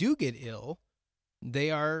 if they do get ill,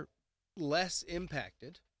 they are less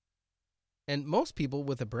impacted. And most people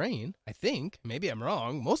with a brain, I think, maybe I'm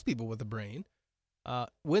wrong, most people with a brain,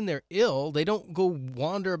 when they're ill, they don't go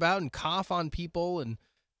wander about and cough on people and,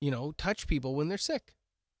 touch people when they're sick.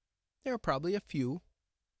 There are probably a few.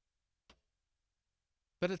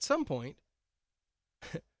 But at some point,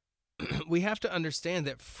 we have to understand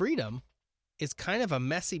that freedom is kind of a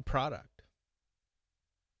messy product.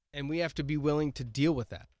 And we have to be willing to deal with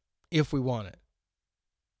that if we want it.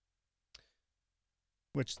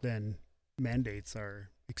 which then mandates are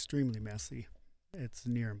extremely messy. It's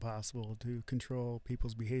near impossible to control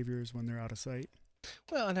people's behaviors when they're out of sight.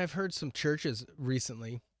 Well, and I've heard some churches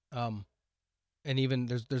recently, and even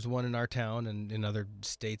there's one in our town and in other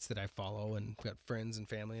states that I follow, and got friends and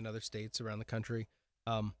family in other states around the country.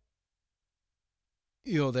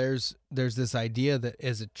 There's this idea that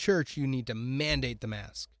as a church you need to mandate the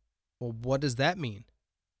mask. Well, what does that mean?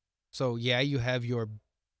 So yeah, you have your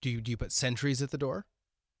do you put sentries at the door,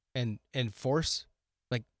 and force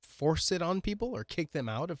it on people or kick them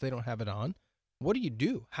out if they don't have it on? What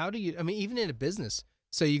do? How do you? I mean, even in a business,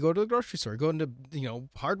 so you go to the grocery store, go into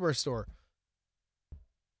hardware store,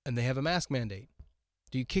 and they have a mask mandate.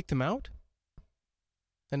 Do you kick them out?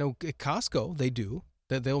 I know at Costco they do.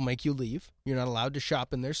 That they'll make you leave. You're not allowed to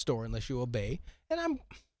shop in their store unless you obey. And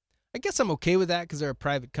I guess I'm okay with that because they're a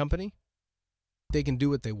private company. They can do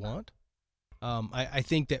what they want. I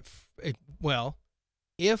think that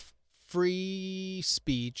if free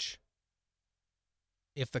speech,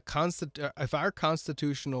 if our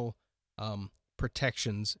constitutional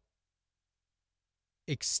protections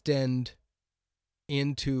extend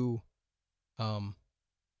into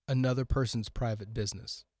another person's private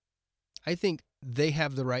business, I think they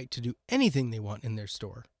have the right to do anything they want in their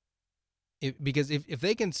store. Because if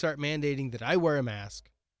they can start mandating that I wear a mask,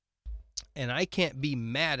 and I can't be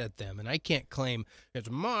mad at them, and I can't claim it's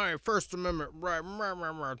my First Amendment right,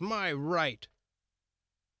 my right,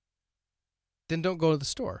 then don't go to the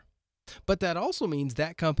store. But that also means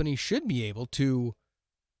that company should be able to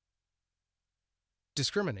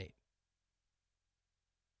discriminate.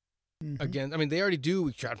 Mm-hmm. Again, I mean, they already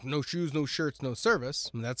do no shoes, no shirts, no service.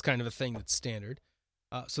 I mean, that's kind of a thing that's standard.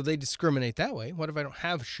 So they discriminate that way. What if I don't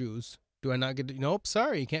have shoes? Do I not get to, nope,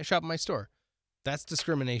 sorry, you can't shop in my store. That's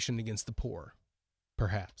discrimination against the poor,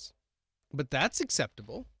 perhaps. But that's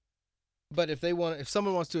acceptable. But if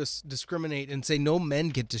someone wants to discriminate and say no men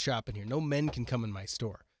get to shop in here, no men can come in my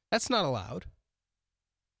store, that's not allowed.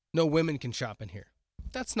 No women can shop in here.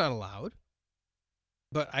 That's not allowed.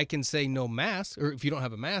 But I can say no mask, or if you don't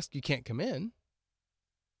have a mask, you can't come in.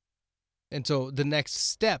 And so the next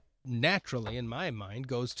step, naturally, in my mind,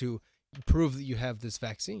 goes to prove that you have this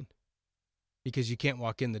vaccine. Because you can't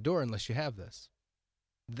walk in the door unless you have this.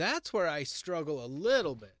 That's where I struggle a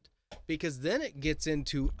little bit. Because then it gets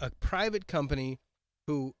into a private company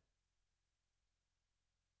who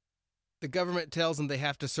the government tells them they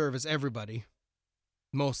have to service everybody,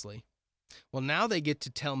 mostly. Well, now they get to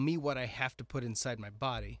tell me what I have to put inside my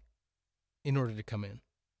body in order to come in.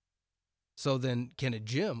 So then can a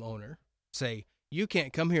gym owner say, you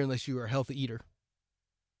can't come here unless you are a healthy eater?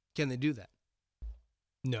 Can they do that?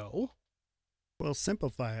 No. Well,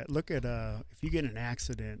 simplify it. Look at if you get an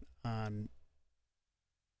accident on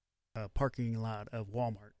a parking lot of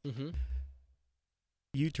Walmart, Mm-hmm.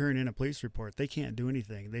 you turn in a police report. They can't do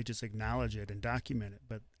anything. They just acknowledge it and document it.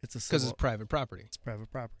 But it's Because it's private property. It's private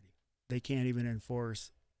property. They can't even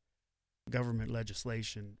enforce government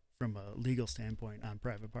legislation from a legal standpoint on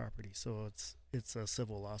private property. So it's a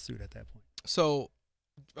civil lawsuit at that point. So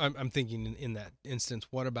I'm thinking in that instance,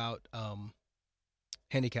 what about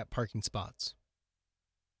handicap parking spots?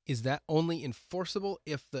 Is that only enforceable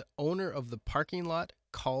if the owner of the parking lot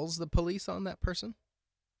calls the police on that person?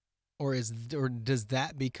 Or does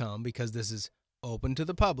that become, because this is open to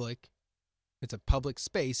the public, it's a public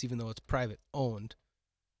space even though it's private owned?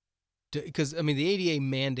 Because I mean the ADA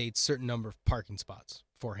mandates certain number of parking spots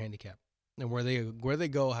for handicap, and where they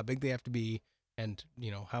go, how big they have to be, and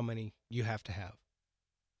how many you have to have.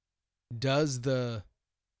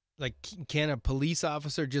 Can a police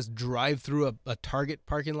officer just drive through a Target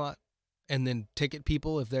parking lot and then ticket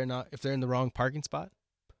people if they're in the wrong parking spot?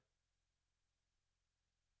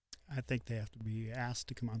 I think they have to be asked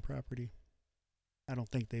to come on property. I don't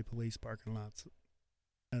think they police parking lots.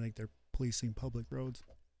 I think they're policing public roads.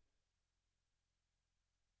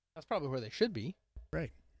 That's probably where they should be.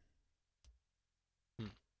 Right.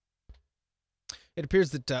 It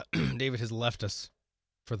appears that David has left us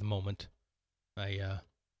for the moment. I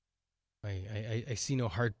see no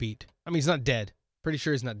heartbeat. I mean, he's not dead. Pretty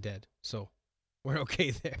sure he's not dead. So we're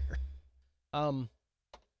okay there.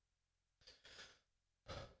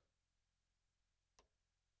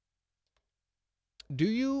 Do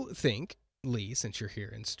you think, Lee, since you're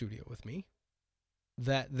here in studio with me,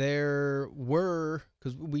 that there were,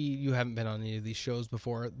 because you haven't been on any of these shows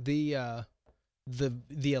before, the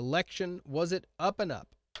election, was it up and up?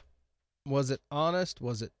 Was it honest?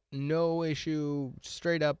 Was it no issue?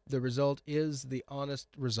 Straight up, the result is the honest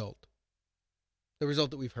result. The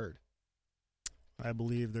result that we've heard. I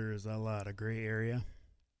believe there is a lot of gray area,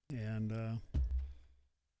 and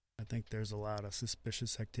I think there's a lot of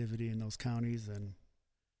suspicious activity in those counties, and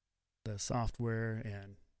the software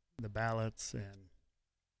and the ballots and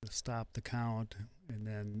the stop the count, and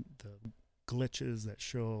then the glitches that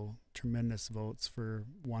show tremendous votes for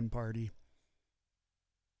one party.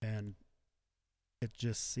 And it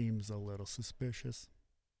just seems a little suspicious.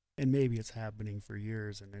 And maybe it's happening for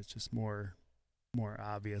years and it's just more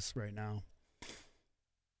obvious right now.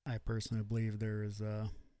 I personally believe there is a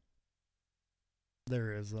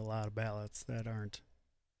lot of ballots that aren't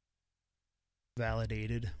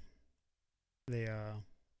validated. They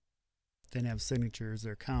didn't have signatures.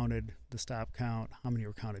 They're counted. The stop count, how many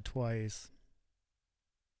were counted twice.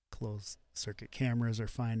 Closed circuit cameras are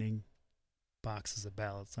finding boxes of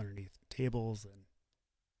ballots underneath tables and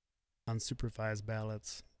unsupervised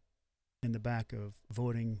ballots in the back of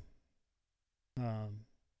voting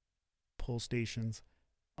poll stations.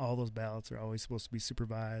 All those ballots are always supposed to be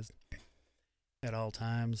supervised at all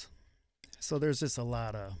times. So there's just a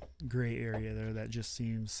lot of gray area there that just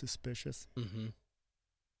seems suspicious. Mm-hmm.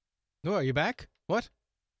 Oh, are you back? What?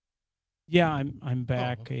 Yeah, I'm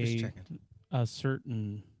back. Oh, just checking. A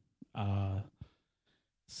certain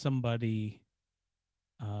somebody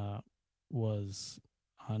was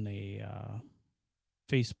on a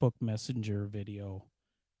Facebook Messenger video,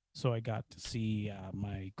 so I got to see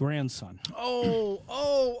my grandson.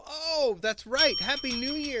 Oh, that's right. Happy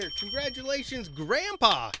New Year. Congratulations,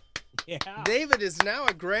 Grandpa. Yeah. David is now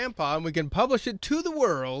a grandpa, and we can publish it to the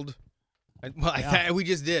world. We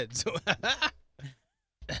just did. So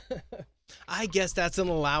I guess that's an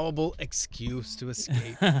allowable excuse to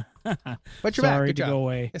escape. But you're back. Sorry Good to job. go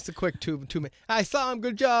away. It's a quick two minute. I saw him.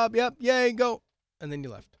 Good job. Yep. Yay. Go. And then you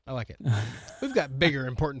left. I like it. We've got bigger,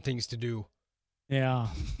 important things to do. Yeah.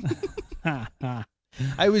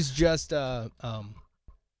 I was just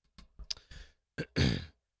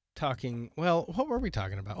talking. Well, what were we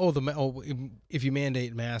talking about? If you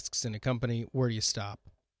mandate masks in a company, where do you stop?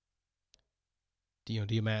 Do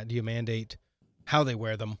you mandate how they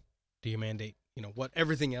wear them? Do you mandate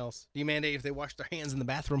everything else? Do you mandate if they wash their hands in the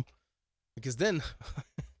bathroom? Because then,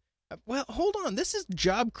 well, hold on. This is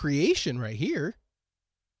job creation right here.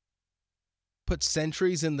 Put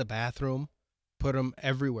sentries in the bathroom. Put them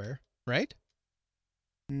everywhere, right?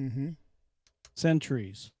 Mm-hmm.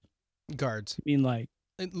 Sentries. Guards. You mean like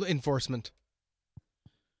enforcement?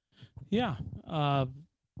 Yeah.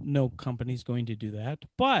 No company's going to do that,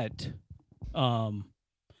 but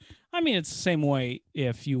I mean, it's the same way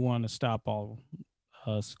if you want to stop all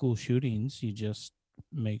school shootings, you just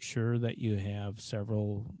make sure that you have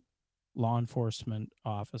several law enforcement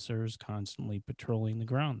officers constantly patrolling the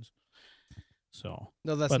grounds. So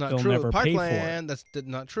no, that's but not they'll true. never pay for Parkland, that's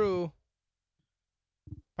not true.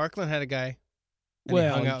 Parkland had a guy. And he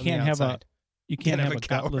well, hung you out on can't the have outside. you can't have a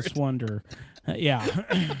coward. gutless wonder. Yeah.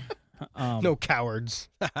 No cowards.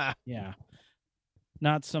 Yeah.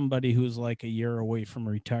 Not somebody who's like a year away from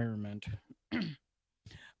retirement.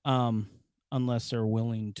 Unless they're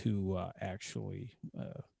willing to actually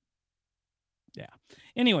yeah.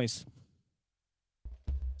 Anyways,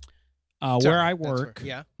 where I work,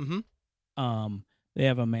 yeah. Mm-hmm. They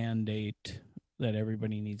have a mandate that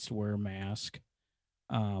everybody needs to wear a mask,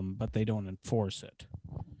 but they don't enforce it.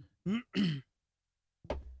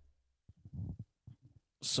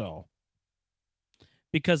 So,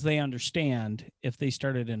 because they understand if they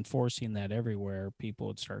started enforcing that everywhere, people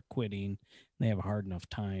would start quitting. They have a hard enough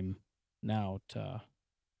time now to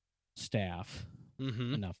staff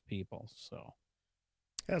enough people. So,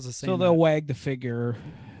 so they'll wag the finger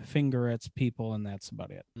at people, and that's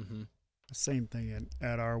about it. Mm-hmm. The same thing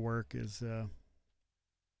at our work is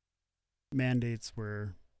mandates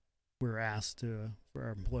where we're asked for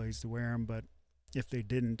our employees to wear them, but if they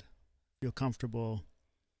didn't feel comfortable,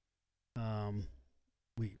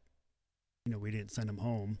 we didn't send them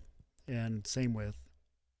home. And same with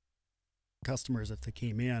customers. If they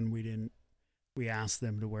came in, we asked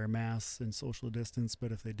them to wear masks and social distance,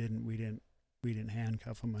 but if they didn't, we didn't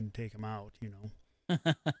handcuff them and take them out,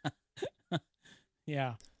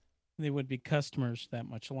 Yeah. They would be customers that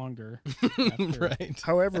much longer. Right.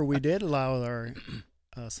 However, we did allow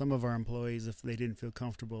some of our employees, if they didn't feel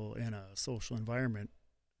comfortable in a social environment,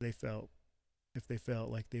 if they felt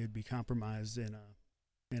like they would be compromised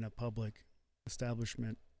in a public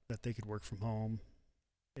establishment, that they could work from home.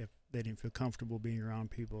 If they didn't feel comfortable being around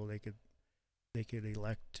people, they could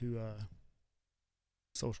elect to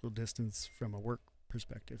social distance from a work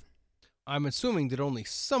perspective. I'm assuming that only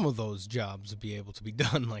some of those jobs would be able to be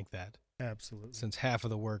done like that. Absolutely. Since half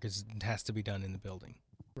of the work has to be done in the building.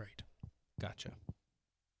 Right. Gotcha.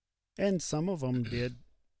 And some of them did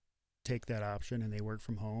take that option and they worked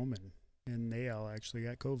from home, and and they all actually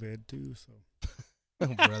got COVID too. So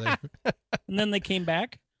Oh, brother. And then they came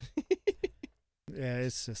back. yeah,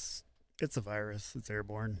 it's a virus. It's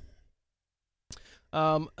airborne.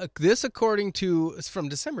 This, according to, it's from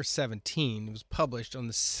December 17, it was published on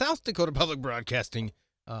the South Dakota Public Broadcasting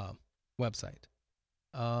website.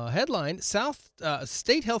 Headline: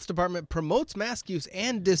 State Health Department promotes mask use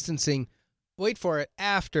and distancing. Wait for it,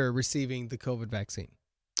 after receiving the COVID vaccine.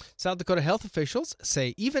 South Dakota health officials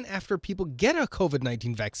say even after people get a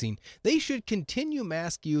COVID-19 vaccine, they should continue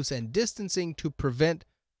mask use and distancing to prevent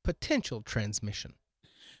potential transmission.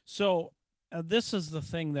 So this is the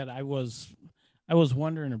thing that I was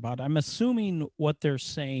wondering about. I'm assuming what they're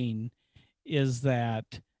saying is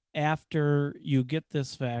that after you get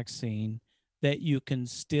this vaccine, that you can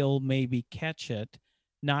still maybe catch it,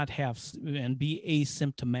 not have, and be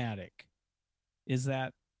asymptomatic. Is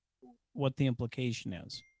that what the implication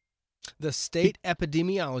is? The state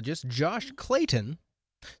epidemiologist Josh Clayton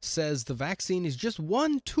says the vaccine is just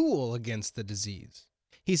one tool against the disease.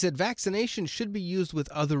 He said vaccination should be used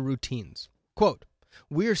with other routines. Quote,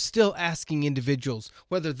 "We're still asking individuals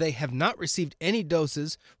whether they have not received any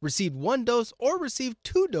doses, received one dose, or received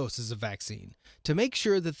 2 doses of vaccine to make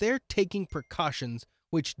sure that they're taking precautions,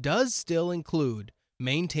 which does still include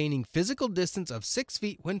maintaining physical distance of 6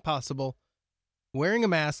 feet when possible, wearing a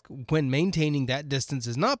mask when maintaining that distance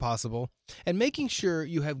is not possible, and making sure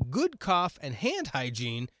you have good cough and hand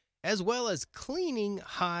hygiene, as well as cleaning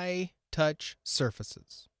high-touch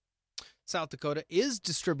surfaces." South Dakota is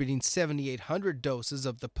distributing 7,800 doses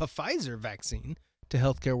of the Pfizer vaccine to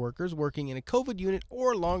healthcare workers working in a COVID unit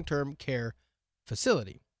or long-term care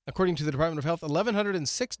facility. According to the Department of Health,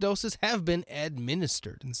 1,106 doses have been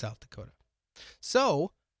administered in South Dakota.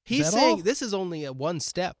 So he's saying all? this is only a one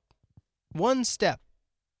step, one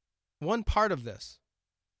part of this.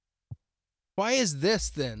 Why is this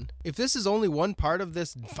then? If this is only one part of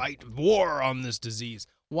this war on this disease,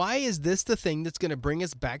 why is this the thing that's going to bring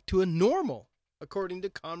us back to a normal, according to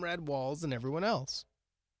Comrade Walls and everyone else?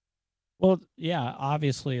 Well, yeah,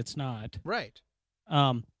 obviously it's not. Right.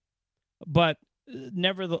 But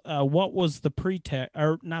what was the pretext,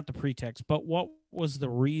 or not the pretext, but what was the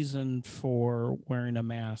reason for wearing a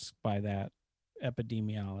mask by that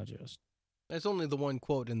epidemiologist? There's only the one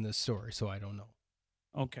quote in this story, so I don't know.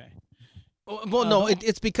 Okay. Well, no,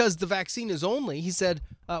 it's because the vaccine is only, he said,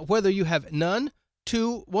 whether you have none,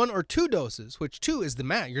 1 or 2 doses, which 2 is the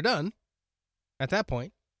max, you're done at that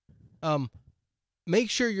point. Make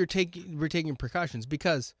sure we're taking precautions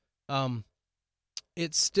because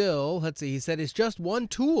it's still, let's see, he said it's just one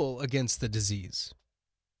tool against the disease.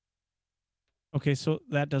 Okay, so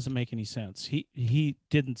that doesn't make any sense. He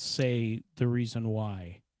didn't say the reason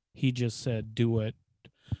why. He just said do it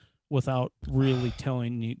without really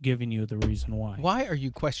giving you the reason why. Why are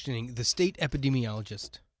you questioning the state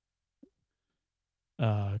epidemiologist?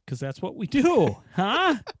 Because that's what we do,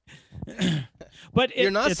 huh? But you're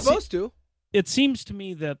not supposed to. It seems to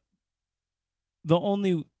me that the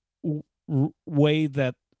only way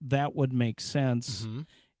that would make sense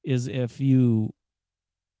is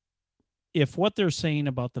if what they're saying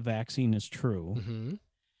about the vaccine is true,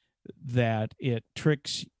 that it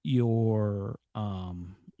tricks your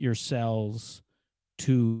cells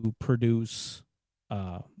to produce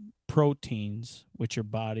proteins, which your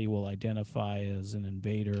body will identify as an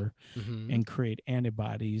invader and create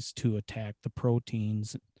antibodies to attack the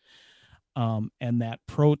proteins. And that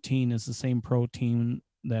protein is the same protein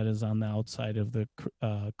that is on the outside of the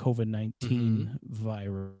COVID-19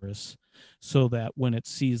 virus, so that when it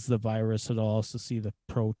sees the virus, it'll also see the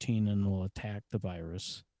protein and will attack the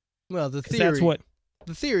virus. Well, the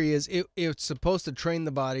theory is it's supposed to train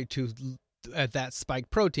the body to at that spike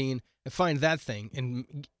protein and find that thing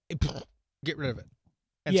and get rid of it.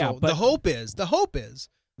 And so the hope is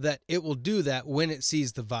that it will do that when it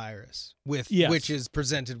sees the virus which is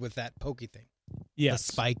presented with that pokey thing. Yes.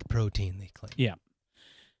 The spike protein, they claim. Yeah.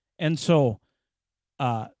 And so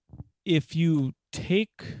if you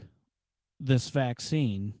take this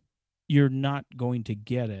vaccine, you're not going to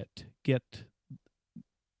get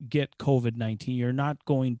COVID-19. You're not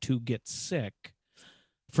going to get sick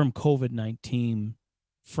from COVID-19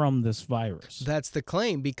 from this virus. That's the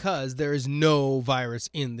claim, because there is no virus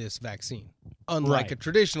in this vaccine, unlike a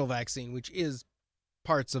traditional vaccine, which is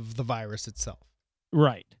parts of the virus itself.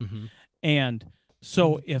 Right. And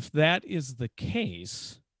so if that is the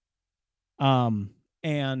case, and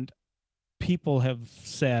people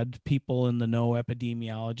in the know,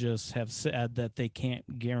 epidemiologists have said that they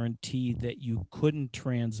can't guarantee that you couldn't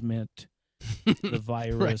transmit the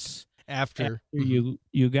virus after you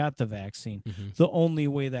got the vaccine. The only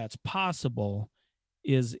way that's possible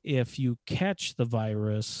is if you catch the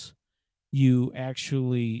virus, you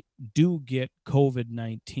actually do get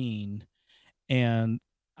COVID-19. And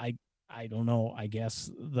I don't know, I guess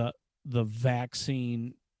the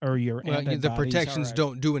vaccine or your antibodies the protections are,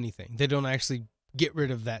 don't do anything. They don't actually get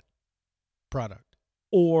rid of that product.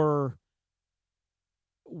 or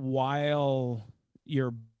while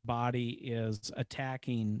your body is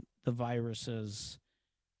attacking the viruses,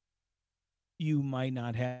 you might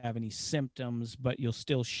not have any symptoms, but you'll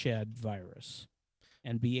still shed virus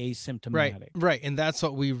and be asymptomatic. Right. And that's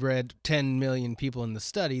what we read 10 million people in the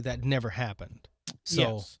study that never happened.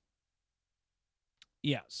 So,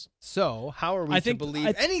 yes. So how are we to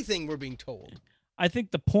believe anything we're being told? I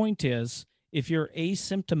think the point is, if you're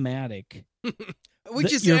asymptomatic,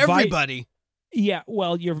 which is everybody.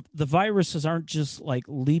 Well, the viruses aren't just like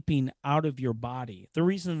leaping out of your body. The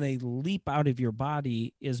reason they leap out of your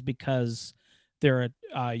body is because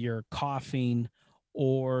you're coughing,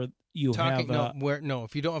 or you have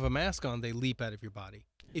if you don't have a mask on, they leap out of your body.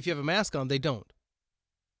 If you have a mask on, they don't.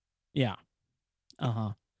 Yeah.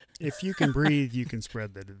 Uh-huh. If you can breathe, you can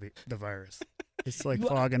spread the virus. It's like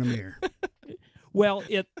fog in a mirror. Well,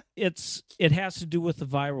 it has to do with the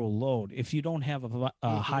viral load. If you don't have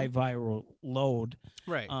a high viral load,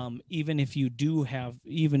 right? Even if you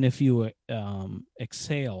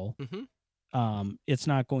exhale, it's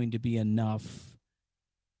not going to be enough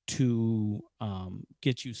to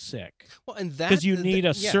get you sick. Well, and that because you need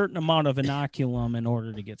a certain amount of inoculum in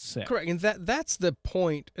order to get sick. Correct, and that's the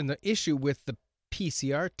point and the issue with the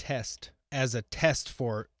PCR test as a test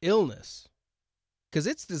for illness. Because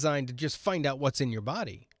it's designed to just find out what's in your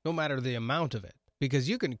body, no matter the amount of it. Because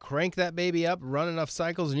you can crank that baby up, run enough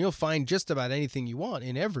cycles, and you'll find just about anything you want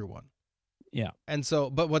in everyone. Yeah. And so,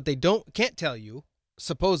 but what they can't tell you,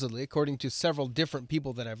 supposedly, according to several different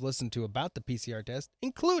people that I've listened to about the PCR test,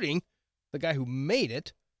 including the guy who made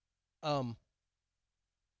it,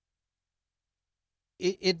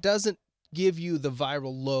 it doesn't give you the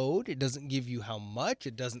viral load. It doesn't give you how much.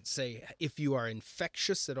 It doesn't say if you are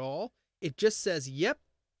infectious at all. It just says, yep,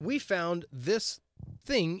 we found this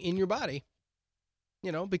thing in your body,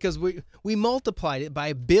 because we multiplied it by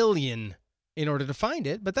 1 billion in order to find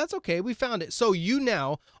it, but that's okay. We found it. So you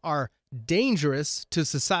now are dangerous to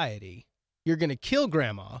society. You're going to kill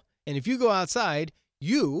grandma. And if you go outside,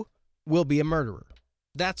 you will be a murderer.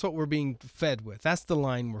 That's what we're being fed with. That's the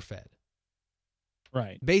line we're fed.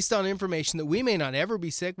 Right. Based on information that we may not ever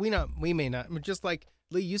be sick. We may not, just like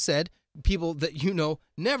Lee, you said, people that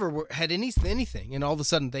never had anything, and all of a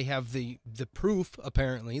sudden they have the proof,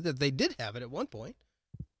 apparently, that they did have it at one point,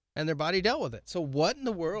 and their body dealt with it. So what in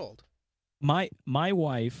the world? My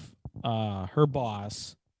wife, her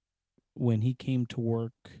boss, when he came to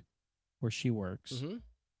work where she works,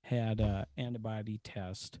 had an antibody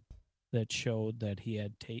test that showed that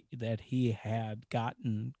he had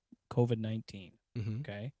gotten COVID-19.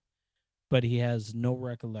 Okay, but he has no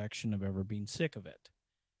recollection of ever being sick of it.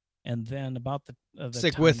 And then about the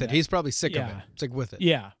sick with it. He's probably sick of it. Sick with it.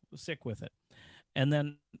 Yeah, sick with it. And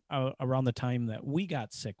then around the time that we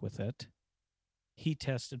got sick with it, he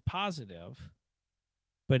tested positive,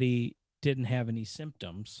 but he didn't have any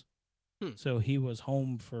symptoms. So he was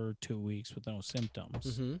home for 2 weeks with no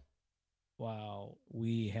symptoms, while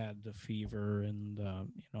we had the fever and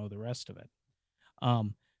the rest of it.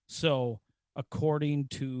 So according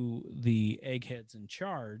to the eggheads in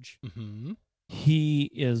charge,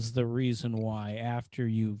 he is the reason why after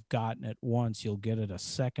you've gotten it once, you'll get it a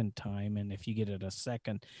second time. And if you get it a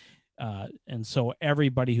second, and so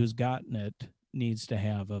everybody who's gotten it needs to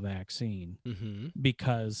have a vaccine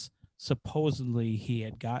because supposedly he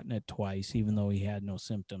had gotten it twice, even though he had no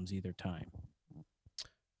symptoms either time.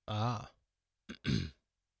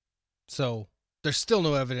 So there's still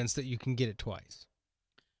no evidence that you can get it twice.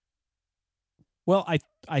 Well,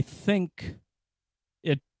 I think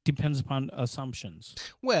it depends upon assumptions.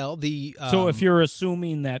 Well, so if you're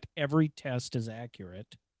assuming that every test is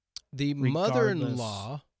accurate, the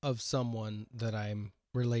mother-in-law of someone that I'm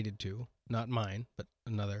related to, not mine, but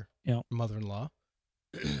another mother-in-law,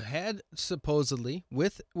 had supposedly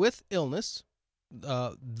with illness,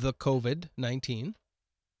 the COVID-19,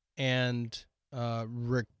 and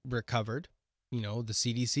recovered. The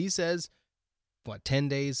CDC says 10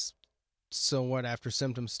 days. So what, after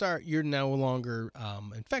symptoms start, you're no longer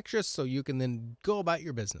infectious, so you can then go about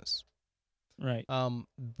your business. Right.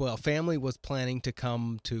 Well, family was planning to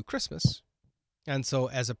come to Christmas. And so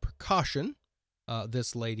as a precaution,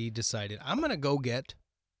 this lady decided, I'm going to go get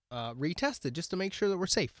retested just to make sure that we're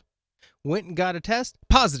safe. Went and got a test,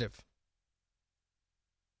 positive.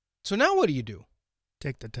 So now what do you do?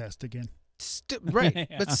 Take the test again. Right,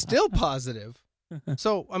 but still positive.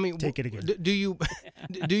 So I mean, Take it again. do you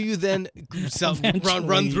then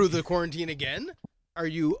run through the quarantine again? Are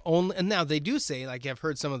you only? And now they do say, like I've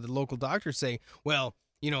heard some of the local doctors say, well,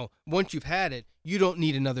 once you've had it, you don't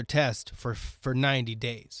need another test for 90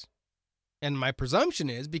 days. And my presumption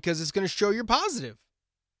is because it's going to show you're positive.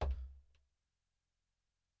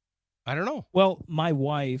 I don't know. Well, my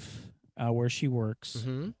wife, where she works,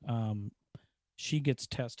 Mm-hmm. she gets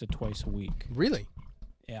tested twice a week. Really?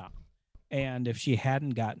 Yeah. And if she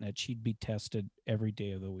hadn't gotten it, she'd be tested every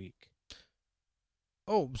day of the week.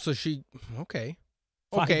 Oh, so okay.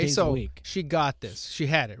 5 Okay, days a so week. she got this. She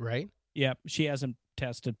had it, right? Yep. She hasn't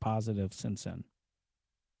tested positive since then.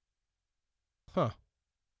 Huh.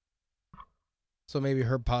 So maybe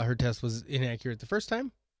her test was inaccurate the first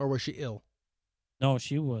time, or was she ill? No,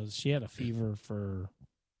 she had a fever for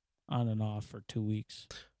on and off for 2 weeks.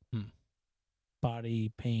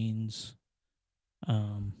 Body pains.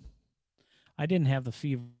 I didn't have the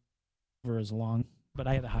fever as long, but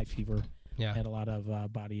I had a high fever. Yeah. I had a lot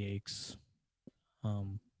of body aches.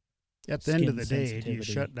 At the end of the skin day, do you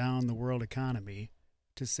sensitivity. shut down the world economy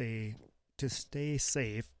to stay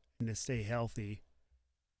safe and to stay healthy?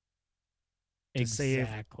 To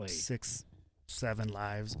Exactly. save 6-7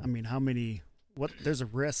 lives. I mean, there's a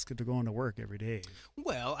risk to going to work every day.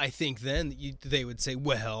 Well, I think then they would say,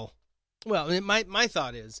 well, my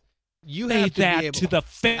thought is you Say have to that be able to the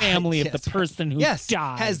family of Yes. the person who yes,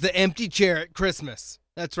 died. has the empty chair at Christmas.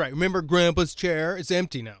 That's right. Remember Grandpa's chair? It's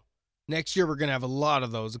empty now. Next year we're going to have a lot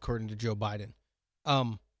of those, according to Joe Biden.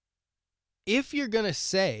 If you're going to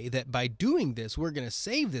say that by doing this we're going to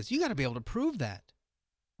save this, you got to be able to prove that.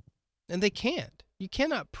 And they can't. You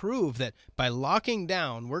cannot prove that by locking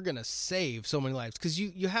down we're going to save so many lives, because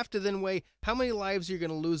you have to then weigh how many lives you're going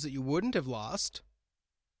to lose that you wouldn't have lost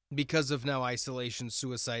because of now isolation,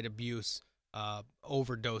 suicide, abuse,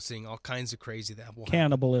 overdosing, all kinds of crazy that will happen.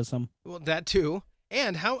 Cannibalism. Well, that too.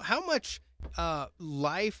 And how much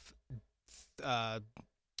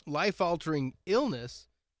life-altering illness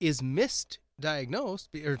is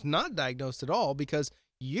misdiagnosed or not diagnosed at all because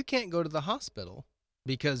you can't go to the hospital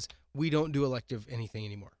because we don't do elective anything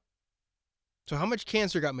anymore. So how much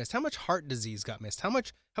cancer got missed? How much heart disease got missed? How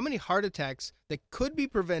many heart attacks that could be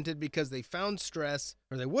prevented because they found stress,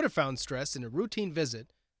 or they would have found stress in a routine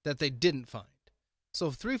visit that they didn't find?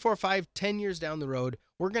 So 3, 4, 5, 10 years down the road,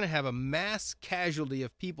 we're going to have a mass casualty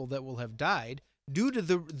of people that will have died due to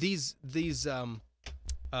these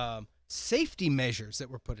safety measures that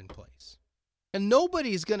were put in place. And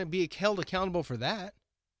nobody's going to be held accountable for that.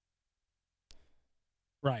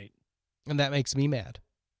 Right. And that makes me mad.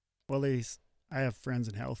 Well, I have friends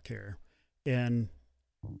in healthcare, and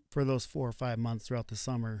for those 4 or 5 months throughout the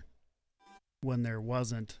summer, when there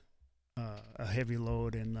wasn't a heavy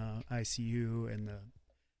load in the ICU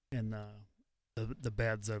and the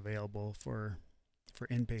beds available for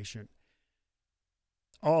inpatient,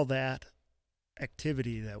 all that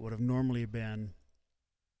activity that would have normally been,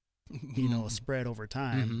 spread over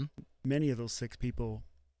time, many of those sick people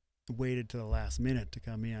waited to the last minute to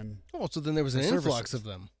come in. Oh, so then there was an For influx services. of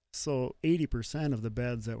them. So 80% of the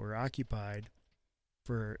beds that were occupied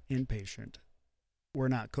for inpatient were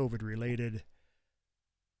not COVID related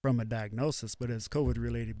from a diagnosis, but it's COVID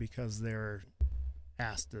related because they're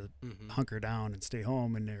asked to hunker down and stay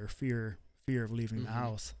home, and their fear of leaving the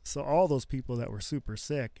house. So all those people that were super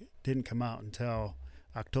sick didn't come out until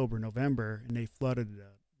October, November, and they flooded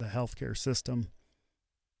the healthcare system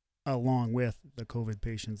along with the COVID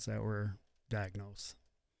patients that were diagnosed.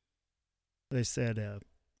 They said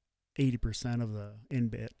 80% of the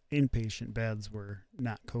inpatient beds were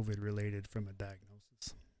not COVID related from a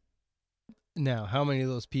diagnosis. Now, how many of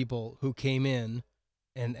those people who came in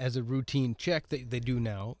and as a routine check they do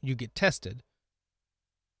now, you get tested,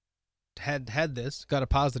 had this, got a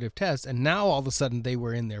positive test, and now all of a sudden they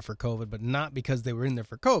were in there for COVID, but not because they were in there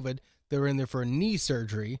for COVID. They were in there for a knee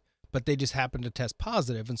surgery, but they just happened to test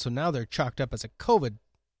positive, and so now they're chalked up as a COVID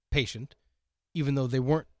patient, even though they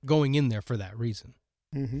weren't going in there for that reason.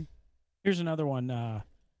 Mm-hmm. Here's another one.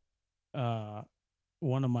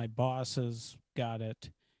 One of my bosses got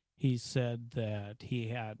it. He said that he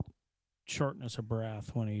had shortness of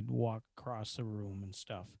breath when he'd walk across the room and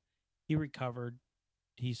stuff. He recovered.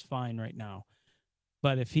 He's fine right now.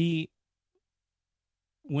 But if he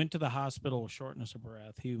went to the hospital with shortness of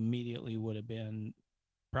breath, he immediately would have been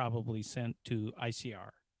probably sent to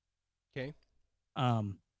ICR. Okay.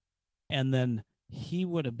 And then he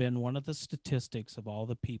would have been one of the statistics of all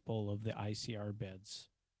the people of the ICR beds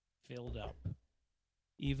filled up,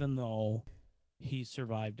 even though he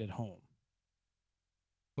survived at home.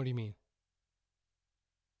 What do you mean?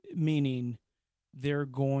 Meaning they're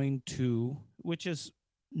going to, which is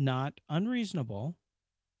not unreasonable,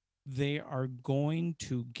 they are going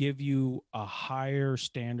to give you a higher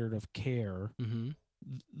standard of care Mm-hmm.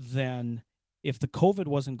 than if the COVID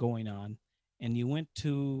wasn't going on and you went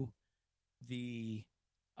to the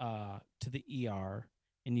ER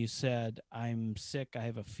and you said, I'm sick, I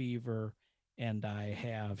have a fever, and I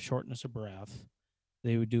have shortness of breath.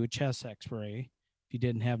 They would do a chest x-ray. If you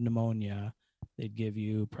didn't have pneumonia, they'd give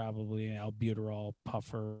you probably an albuterol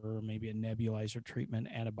puffer, maybe a nebulizer treatment,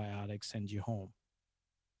 antibiotics, send you home.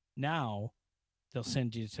 Now they'll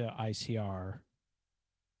send you to ICR,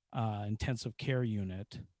 intensive care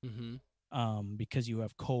unit, Mm-hmm. because you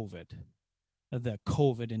have COVID, the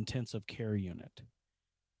COVID intensive care unit.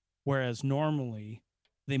 Whereas normally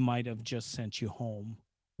they might have just sent you home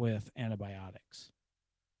with antibiotics.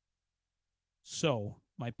 So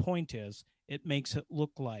my point is, it makes it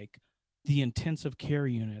look like the intensive care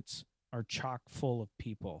units are chock full of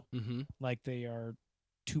people, Mm-hmm. like they are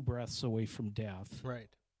 2 breaths away from death, Right.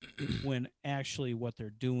 when actually what they're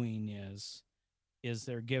doing is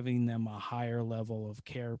they're giving them a higher level of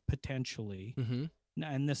care potentially. Mm-hmm.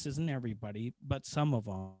 And this isn't everybody, but some of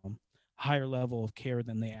them, higher level of care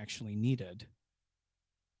than they actually needed,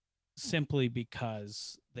 simply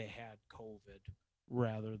because they had COVID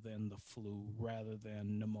rather than the flu, rather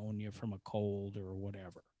than pneumonia from a cold or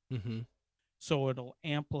whatever. Mm-hmm. So it'll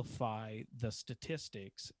amplify the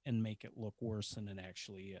statistics and make it look worse than it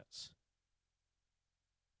actually is.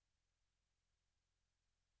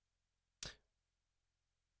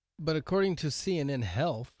 But according to CNN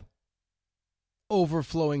Health,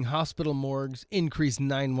 overflowing hospital morgues, increased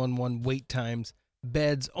 911 wait times,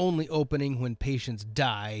 beds only opening when patients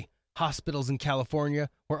die, hospitals in California,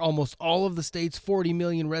 where almost all of the state's 40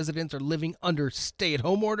 million residents are living under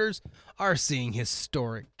stay-at-home orders, are seeing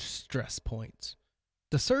historic stress points.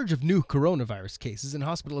 The surge of new coronavirus cases and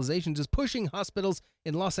hospitalizations is pushing hospitals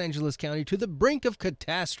in Los Angeles County to the brink of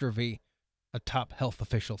catastrophe, a top health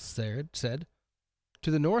official said. To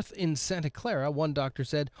the north in Santa Clara, one doctor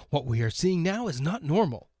said, "What we are seeing now is not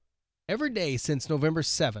normal. Every day since November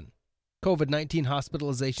 7, COVID-19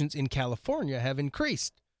 hospitalizations in California have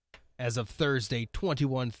increased. As of Thursday,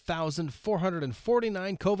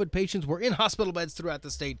 21,449 COVID patients were in hospital beds throughout the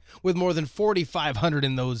state, with more than 4,500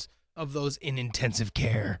 of those in intensive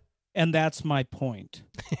care." And that's my point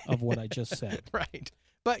of what I just said. Right.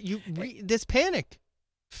 But this panic,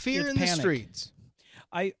 fear It's in the panic. streets.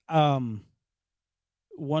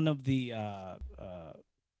 One of the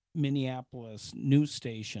Minneapolis news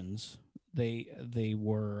stations, they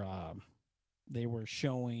were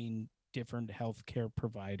showing different healthcare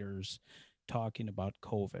providers talking about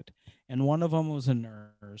COVID, and one of them was a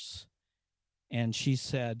nurse, and she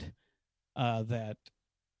said that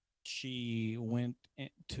she went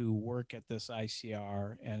to work at this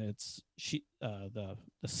ICR, and the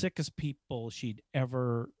sickest people she'd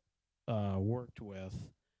ever worked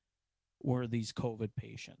with were these COVID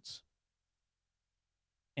patients.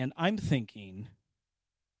 And I'm thinking,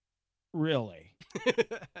 really,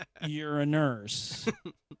 you're a nurse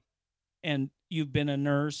and you've been a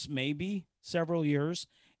nurse maybe several years,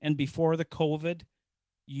 and before the COVID,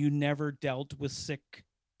 you never dealt with sick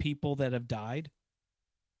people that have died.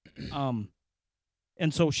 And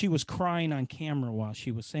so she was crying on camera while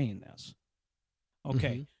she was saying this.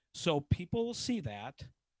 Okay. Mhm. So people will see that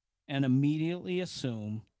and immediately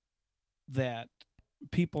assume that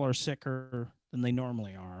people are sicker than they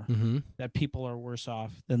normally are, Mm-hmm. that people are worse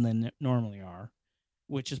off than they normally are,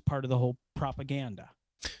 which is part of the whole propaganda.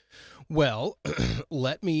 Well,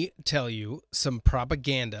 let me tell you some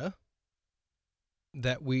propaganda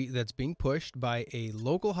that's being pushed by a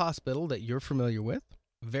local hospital that you're familiar with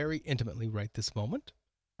very intimately right this moment,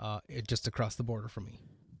 just across the border from me.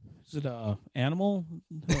 Is it a animal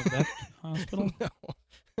vet hospital?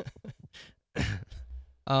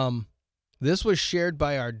 No. This was shared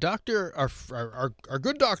by our doctor, our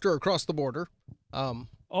good doctor across the border.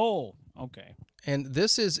 Oh, okay. And it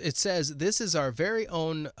says this is our very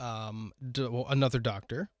own another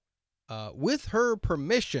doctor. With her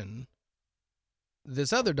permission,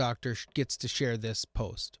 this other doctor gets to share this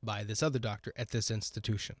post by this other doctor at this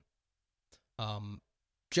institution.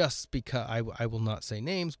 Just because I will not say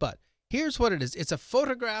names, but here's what it is. It's a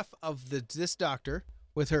photograph of this doctor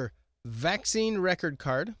with her vaccine record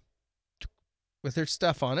card, with her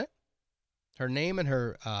stuff on it, her name and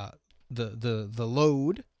her the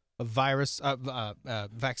load of virus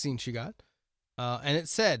vaccine she got, and it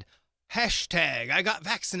said #I got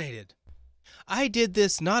vaccinated. I did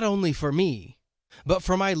this not only for me, but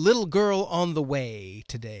for my little girl on the way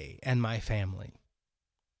today and my family.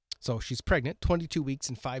 So she's pregnant, 22 weeks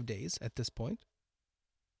and 5 days at this point.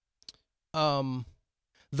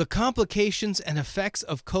 the complications and effects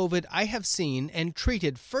of COVID I have seen and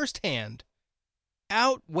treated firsthand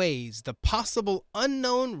outweighs the possible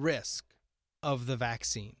unknown risk of the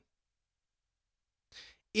vaccine.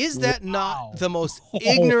 Is that not the most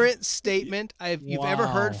ignorant statement you've ever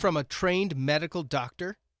heard from a trained medical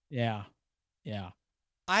doctor? Yeah. Yeah.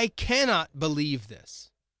 I cannot believe this.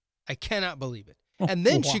 I cannot believe it. And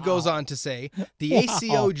then she goes on to say, the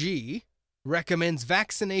ACOG recommends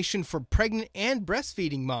vaccination for pregnant and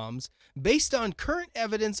breastfeeding moms based on current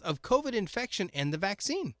evidence of COVID infection and the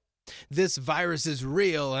vaccine. This virus is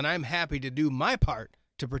real, and I'm happy to do my part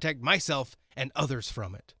to protect myself and others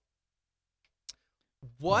from it.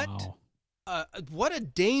 What a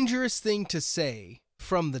dangerous thing to say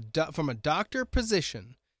from a doctor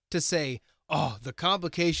position, to say, oh, the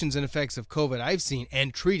complications and effects of COVID I've seen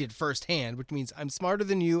and treated firsthand, which means I'm smarter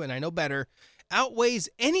than you and I know better, outweighs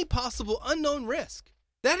any possible unknown risk.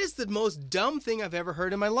 That is the most dumb thing I've ever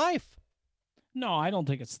heard in my life. No, I don't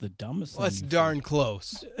think it's the dumbest thing. It's darn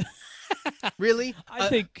close. Really? I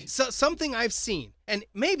think something I've seen, and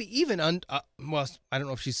maybe even, well, I don't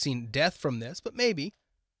know if she's seen death from this, but maybe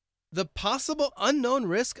the possible unknown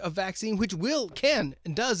risk of vaccine, which can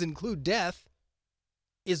and does include death,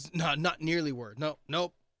 is not nearly worse.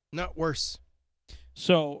 Nope, not worse.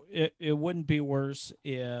 So it wouldn't be worse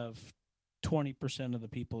if 20% of the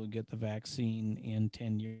people who get the vaccine in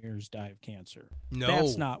 10 years die of cancer. No,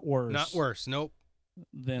 that's not worse. Not worse. Nope.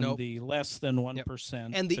 Than the less than 1%.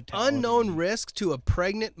 Yep. And the fatality. unknown risk to a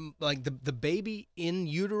pregnant, like the baby in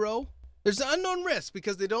utero, there's an unknown risk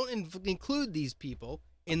because they don't include these people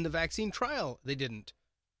in the vaccine trial. They didn't.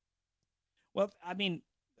 Well, I mean,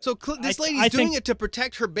 so this lady's doing it to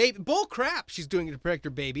protect her baby. Bull crap. She's doing it to protect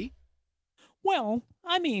her baby. Well,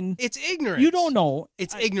 I mean, it's ignorance. You don't know.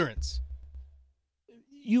 It's ignorance.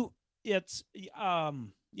 Yeah.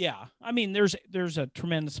 I mean, there's a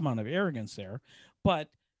tremendous amount of arrogance there, but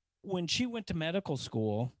when she went to medical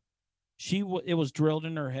school, it was drilled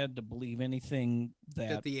in her head to believe anything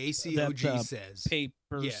that the ACOG says,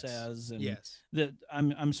 paper says, and that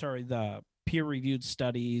I'm sorry, the peer-reviewed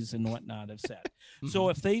studies and whatnot have said. So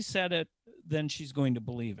if they said it, then she's going to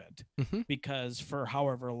believe it, because for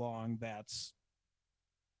however long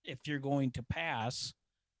if you're going to pass,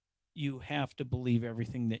 you have to believe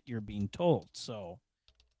everything that you're being told. So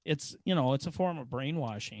it's a form of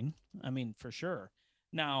brainwashing. I mean, for sure.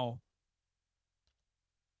 Now,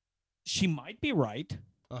 she might be right.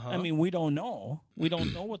 I mean, we don't know. We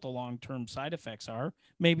don't know what the long-term side effects are.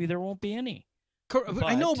 Maybe there won't be any.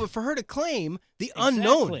 I know, but for her to claim the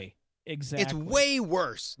unknown, exactly, it's way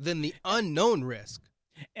worse than the unknown risk.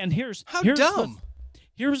 And here's dumb.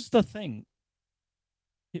 Here's the thing.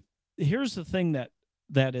 Here's the thing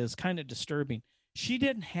that is kind of disturbing. She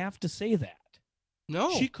didn't have to say that.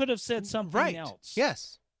 No, she could have said something else.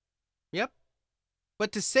 Yes. Yep.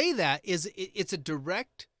 But to say that it's a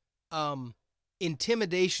direct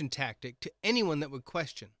intimidation tactic to anyone that would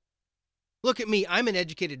question. Look at me. I'm an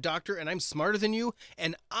educated doctor, and I'm smarter than you,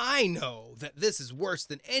 and I know that this is worse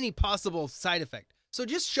than any possible side effect. So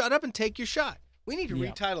just shut up and take your shot. We need to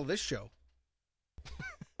retitle this show.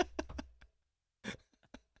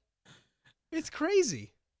 It's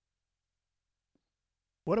crazy.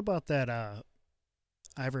 What about that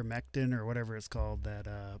ivermectin or whatever it's called? That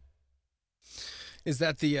is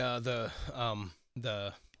that the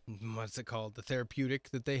what's it called? The therapeutic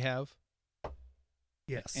that they have?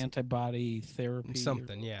 Yes. Antibody therapy.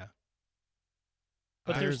 Something, yeah.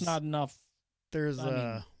 But there's not enough.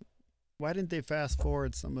 Why didn't they fast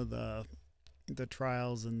forward some of the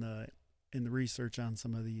trials and the research on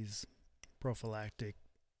some of these prophylactic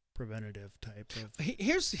preventative type of?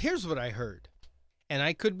 Here's what I heard. And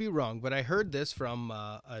I could be wrong, but I heard this from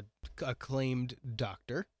a acclaimed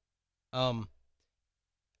doctor. The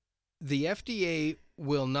FDA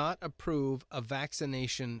will not approve a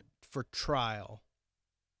vaccination for trial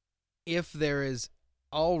if there is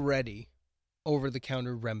already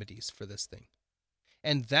over-the-counter remedies for this thing.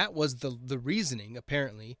 And that was the reasoning,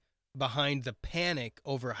 apparently, behind the panic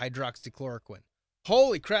over hydroxychloroquine.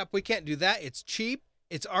 Holy crap, we can't do that. It's cheap.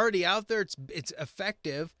 It's already out there. It's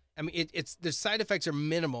effective. I mean, the side effects are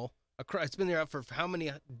minimal. It's been there out for how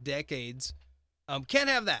many decades? Can't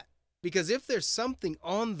have that, because if there's something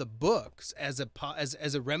on the books as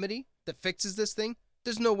a remedy that fixes this thing,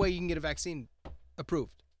 there's no way you can get a vaccine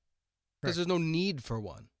approved, because there's no need for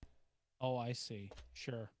one. Oh, I see.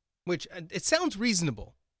 Sure. Which it sounds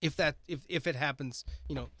reasonable if it happens.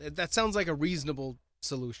 That sounds like a reasonable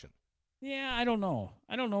solution. Yeah, I don't know.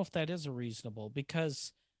 I don't know if that is a reasonable,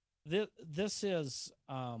 because this is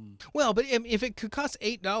well, but if it could cost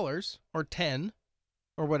 $8 or $10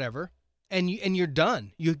 or whatever, and you're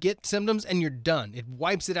done. You get symptoms and you're done. It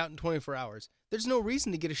wipes it out in 24 hours. There's no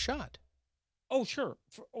reason to get a shot. Oh, sure.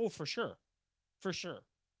 For sure. For sure.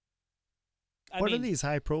 What are these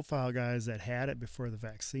high-profile guys that had it before the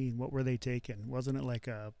vaccine? What were they taking? Wasn't it like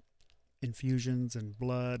infusions and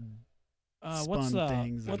blood? What's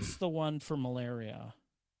the one for malaria?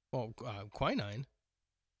 Well, quinine.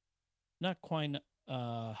 Not quinine.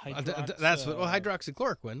 That's what. Well,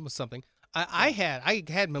 hydroxychloroquine was something. I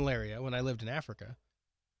had malaria when I lived in Africa,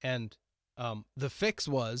 and the fix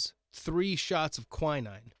was 3 shots of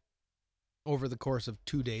quinine over the course of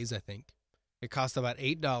 2 days. I think it cost about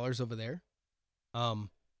 $8 over there, and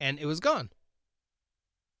it was gone.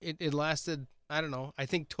 It lasted, I don't know, I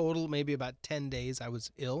think total maybe about 10 days. I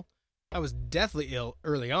was ill. I was deathly ill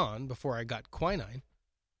early on before I got quinine.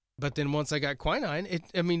 But then once I got quinine,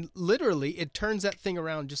 literally, it turns that thing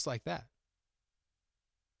around just like that.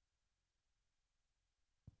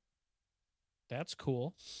 That's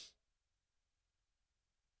cool.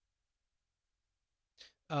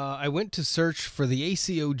 I went to search for the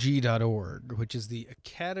ACOG.org, which is the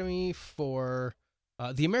Academy for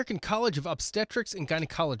the American College of Obstetrics and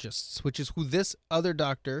Gynecologists, which is who this other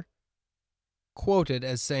doctor quoted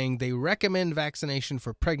as saying they recommend vaccination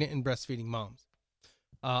for pregnant and breastfeeding moms.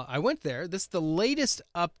 I went there. This is the latest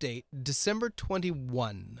update, December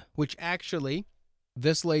 21, which actually,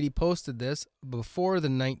 this lady posted this before the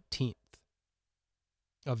 19th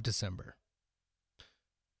of December.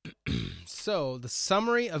 So, the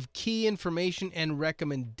summary of key information and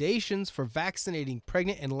recommendations for vaccinating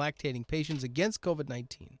pregnant and lactating patients against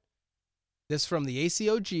COVID-19. This from the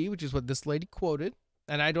ACOG, which is what this lady quoted.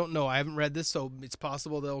 And I don't know. I haven't read this, so it's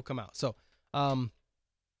possible they'll come out. So,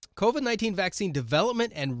 COVID-19 vaccine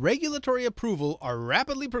development and regulatory approval are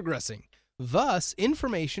rapidly progressing. Thus,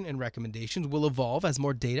 information and recommendations will evolve as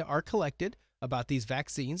more data are collected about these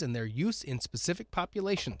vaccines and their use in specific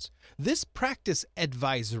populations. This practice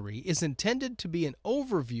advisory is intended to be an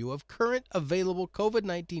overview of current available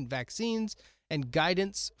COVID-19 vaccines and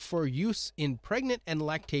guidance for use in pregnant and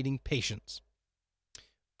lactating patients.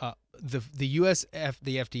 The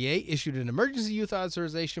FDA issued an emergency use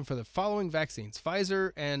authorization for the following vaccines,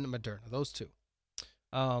 Pfizer and Moderna, those two.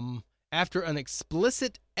 After an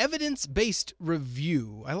explicit evidence-based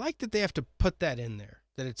review, I like that they have to put that in there,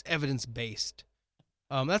 that it's evidence-based.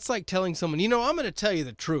 That's like telling someone, I'm going to tell you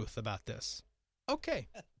the truth about this. Okay,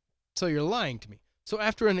 so you're lying to me. So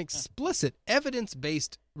after an explicit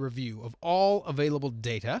evidence-based review of all available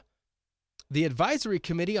data, the Advisory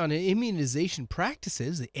Committee on Immunization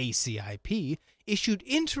Practices, the ACIP, issued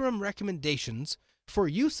interim recommendations for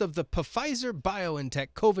use of the Pfizer-BioNTech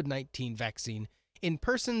COVID-19 vaccine in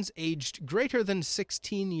persons aged greater than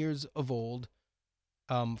 16 years of old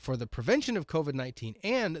for the prevention of COVID-19,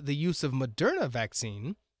 and the use of Moderna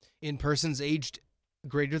vaccine in persons aged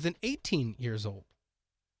greater than 18 years old,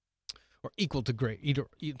 or equal to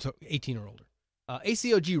 18 or older.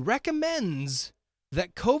 ACOG recommends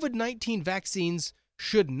that COVID-19 vaccines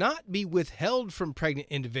should not be withheld from pregnant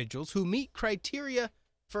individuals who meet criteria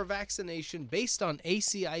for vaccination based on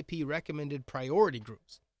ACIP recommended priority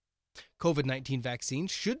groups. COVID-19 vaccines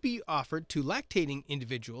should be offered to lactating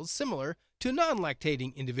individuals similar to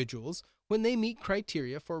non-lactating individuals when they meet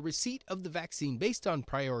criteria for receipt of the vaccine based on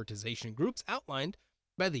prioritization groups outlined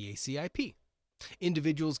by the ACIP.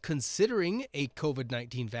 Individuals considering a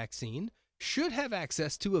COVID-19 vaccine should have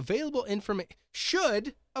access to available information.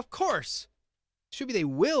 Should, of course. They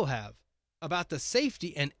will have about the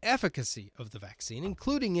safety and efficacy of the vaccine,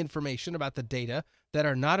 including information about the data that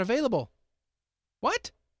are not available.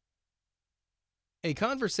 What? A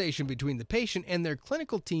conversation between the patient and their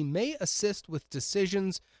clinical team may assist with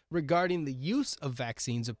decisions regarding the use of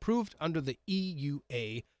vaccines approved under the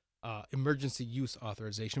EUA, Emergency Use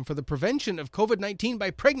Authorization, for the prevention of COVID-19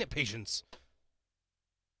 by pregnant patients.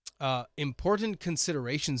 Important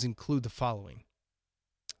considerations include the following: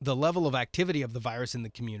 the level of activity of the virus in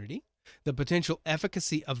the community, the potential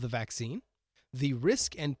efficacy of the vaccine, the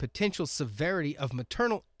risk and potential severity of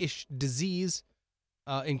maternal-ish disease,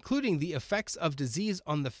 including the effects of disease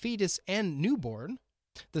on the fetus and newborn,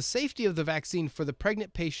 the safety of the vaccine for the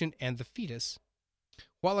pregnant patient and the fetus.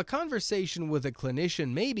 While a conversation with a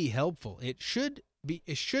clinician may be helpful, it should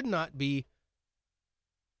not be.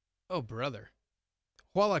 Oh, brother.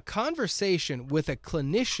 While a conversation with a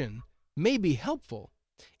clinician may be helpful,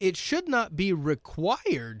 it should not be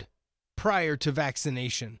required prior to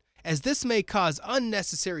vaccination, as this may cause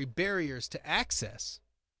unnecessary barriers to access.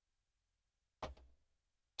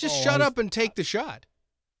 Just shut up and take the shot.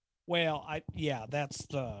 Well, that's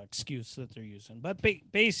the excuse that they're using. But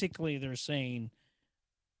basically, they're saying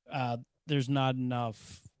there's not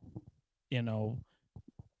enough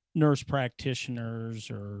nurse practitioners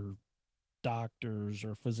or doctors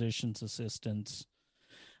or physician's assistants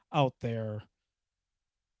out there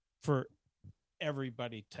for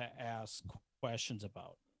everybody to ask questions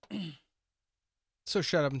about. So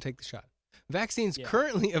shut up and take the shot. Vaccines Yeah.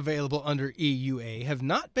 currently available under EUA have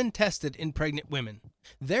not been tested in pregnant women.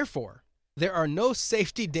 Therefore, there are no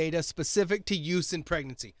safety data specific to use in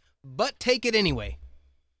pregnancy. But take it anyway.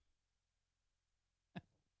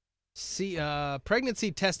 See,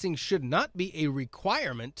 pregnancy testing should not be a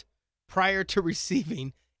requirement prior to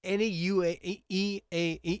receiving any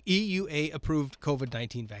EUA-approved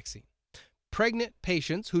COVID-19 vaccine. Pregnant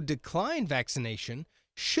patients who decline vaccination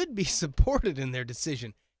should be supported in their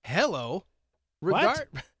decision. Hello. What?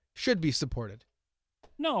 Should be supported.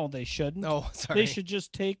 No, they shouldn't. Oh, sorry. They should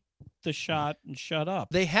just take the shot and shut up.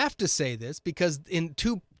 They have to say this because in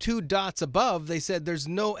two dots above, they said there's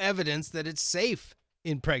no evidence that it's safe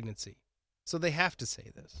in pregnancy. So they have to say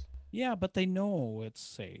this. Yeah, but they know it's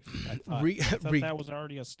safe. I thought, that was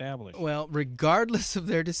already established. Well, regardless of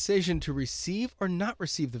their decision to receive or not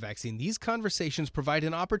receive the vaccine, these conversations provide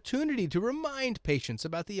an opportunity to remind patients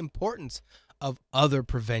about the importance of other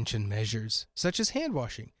prevention measures, such as hand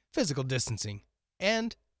washing, physical distancing,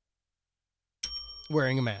 and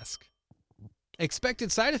wearing a mask.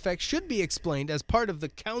 Expected side effects should be explained as part of the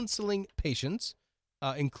counseling patients,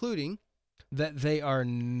 including that they are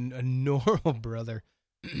normal, brother.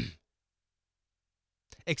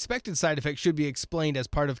 Expected side effects should be explained as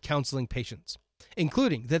part of counseling patients,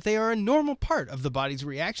 including that they are a normal part of the body's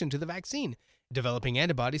reaction to the vaccine, developing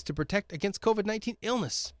antibodies to protect against COVID-19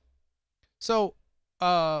 illness. So,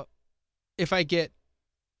 if I get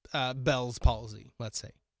Bell's palsy, let's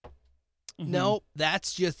say, no,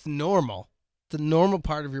 that's just normal. It's a normal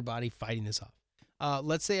part of your body fighting this off.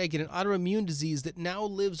 Let's say I get an autoimmune disease that now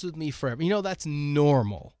lives with me forever. That's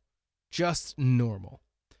normal. Just normal.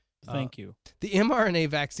 Thank you. The mRNA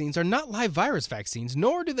vaccines are not live virus vaccines,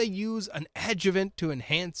 nor do they use an adjuvant to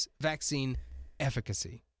enhance vaccine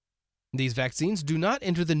efficacy. These vaccines do not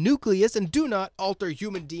enter the nucleus and do not alter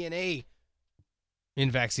human DNA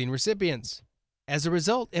in vaccine recipients. As a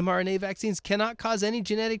result, mRNA vaccines cannot cause any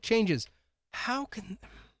genetic changes. How can...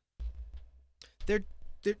 They're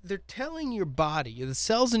telling your body, the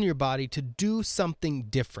cells in your body, to do something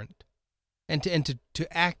different and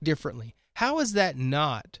to act differently. How is that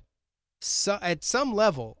not at some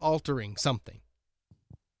level altering something?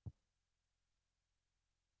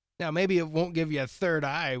 Now, maybe it won't give you a third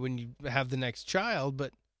eye when you have the next child,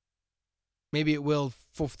 but maybe it will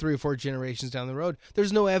for 3 or 4 generations down the road.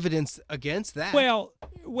 There's no evidence against that. Well,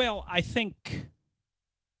 I think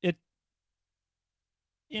it,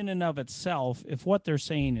 in and of itself, if what they're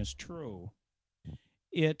saying is true,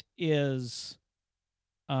 it is,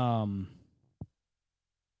 yeah.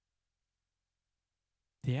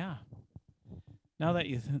 Now that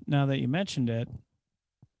you mentioned it,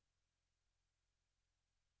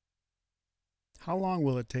 how long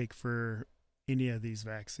will it take for any of these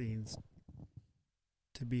vaccines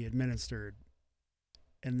to be administered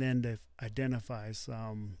and then to identify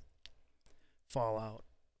some fallout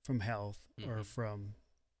from health or from...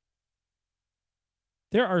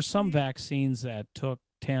 There are some vaccines that took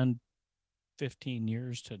 10, 15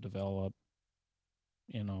 years to develop,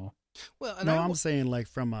 Well, No, I'm saying like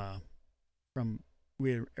from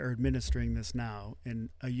we are administering this now, and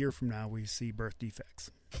a year from now we see birth defects.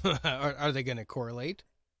 Are they going to correlate?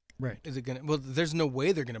 Right. Is it going to? Well, there's no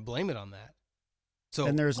way they're going to blame it on that. So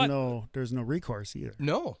and there's no recourse either.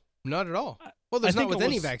 No, not at all. Well, there's not with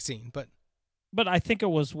any vaccine, but I think it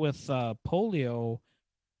was with polio.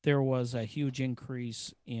 There was a huge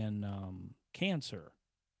increase in cancer.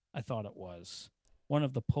 I thought it was one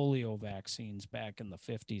of the polio vaccines back in the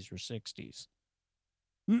 50s or 60s.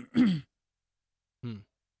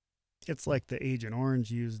 It's like the Agent Orange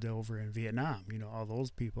used over in Vietnam. All those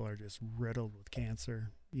people are just riddled with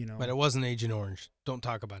cancer. But it wasn't Agent Orange. Don't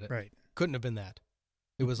talk about it. Right. Couldn't have been that.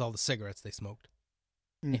 It was all the cigarettes they smoked.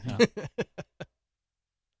 Yeah.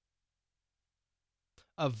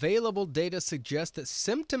 Available data suggests that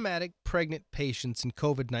symptomatic pregnant patients in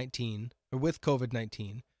COVID-19 or with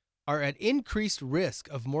COVID-19 are at increased risk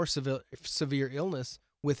of more severe illness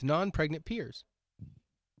with non-pregnant peers.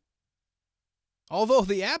 Although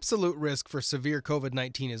the absolute risk for severe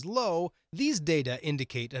COVID-19 is low, these data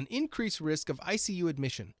indicate an increased risk of ICU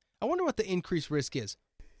admission. I wonder what the increased risk is.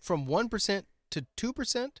 From 1% to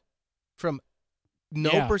 2%? From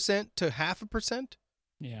no percent to 0.5%?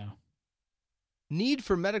 Yeah. Need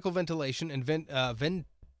for medical ventilation and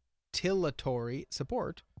ventilatory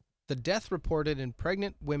support. The death reported in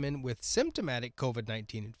pregnant women with symptomatic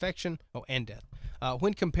COVID-19 infection and death.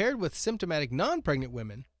 When compared with symptomatic non-pregnant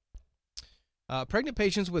women, pregnant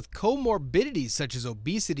patients with comorbidities such as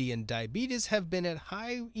obesity and diabetes have been at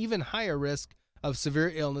even higher risk of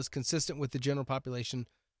severe illness consistent with the general population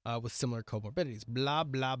with similar comorbidities. Blah,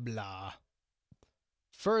 blah, blah.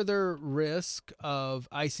 Further risk of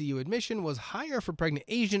ICU admission was higher for pregnant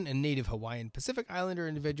Asian and native Hawaiian Pacific Islander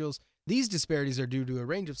individuals. These disparities are due to a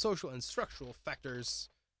range of social and structural factors.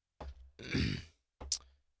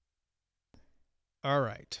 All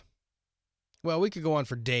right. Well, we could go on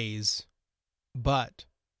for days, but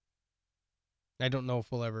I don't know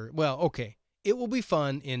if we'll ever. Well, okay. It will be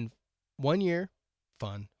fun in 1 year.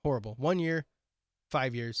 Fun. Horrible. 1 year,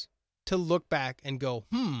 5 years to look back and go,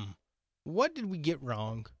 what did we get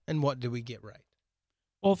wrong and what did we get right?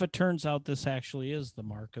 Well, if it turns out this actually is the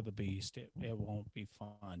mark of the beast, it won't be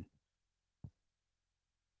fun.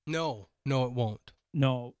 No, it won't.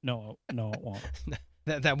 No, it won't.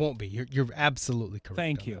 That won't be. You're absolutely correct.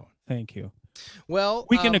 Thank you. Well,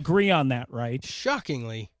 we can agree on that, right?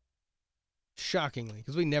 Shockingly,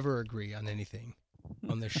 because we never agree on anything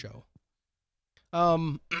on this show.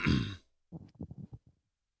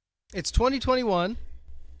 It's 2021.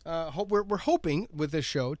 We're hoping with this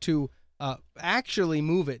show to actually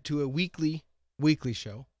move it to a weekly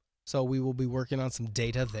show. So we will be working on some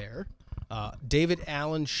data there.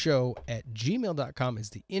 DavidAllenShow@gmail.com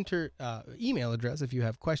is the email address if you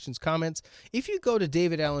have questions, comments. If you go to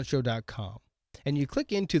DavidAllenShow.com and you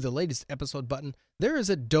click into the latest episode button, there is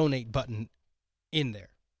a donate button in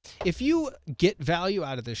there. If you get value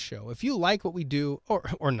out of this show, if you like what we do,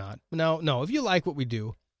 or not, no, if you like what we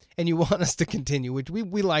do and you want us to continue, which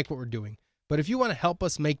we like what we're doing, but if you want to help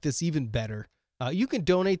us make this even better, you can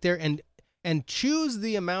donate there and choose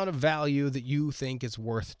the amount of value that you think is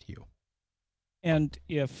worth to you. And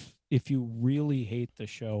if you really hate the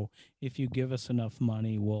show, if you give us enough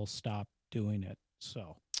money, we'll stop doing it.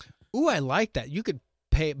 So, ooh, I like that. You could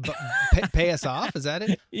pay us off. Is that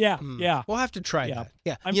it? Yeah. We'll have to try that.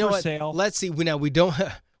 Yeah, I'm you know for what? sale. Let's see. We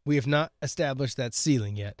have not established that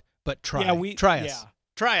ceiling yet, but try. Yeah, try us.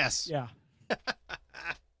 Try us. Yeah.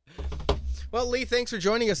 Well, Lee, thanks for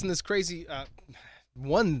joining us in this crazy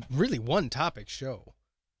one topic show.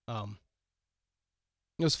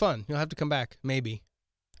 It was fun. You'll have to come back, maybe.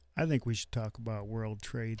 I think we should talk about World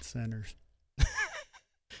Trade Centers.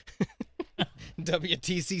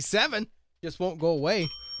 WTC 7 just won't go away.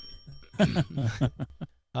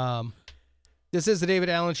 This is the David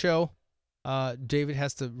Allen Show. David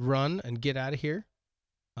has to run and get out of here.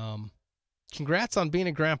 Congrats on being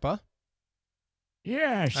a grandpa.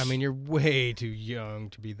 Yes. I mean, you're way too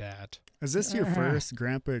young to be that. Is this your first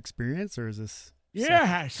grandpa experience, or is this?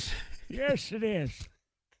 Yes. Yes, it is.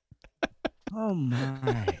 Oh,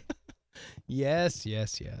 my. Yes.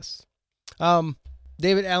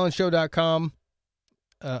 DavidAllenShow.com.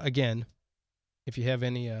 Again, if you have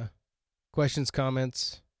any questions,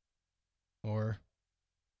 comments, or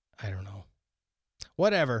I don't know,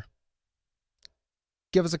 whatever,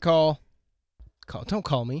 give us a call. Don't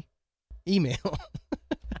call me. Email.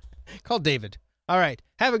 Call David. All right.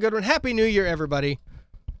 Have a good one. Happy New Year, everybody.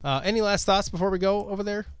 Any last thoughts before we go over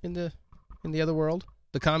there in the other world,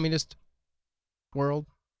 the communist world?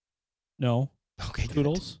 No. Okay.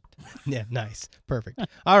 Toodles. Yeah. Nice. Perfect.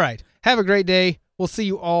 All right. Have a great day. We'll see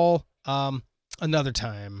you all another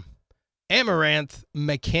time. Amaranth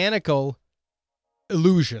Mechanical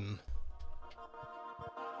Illusion.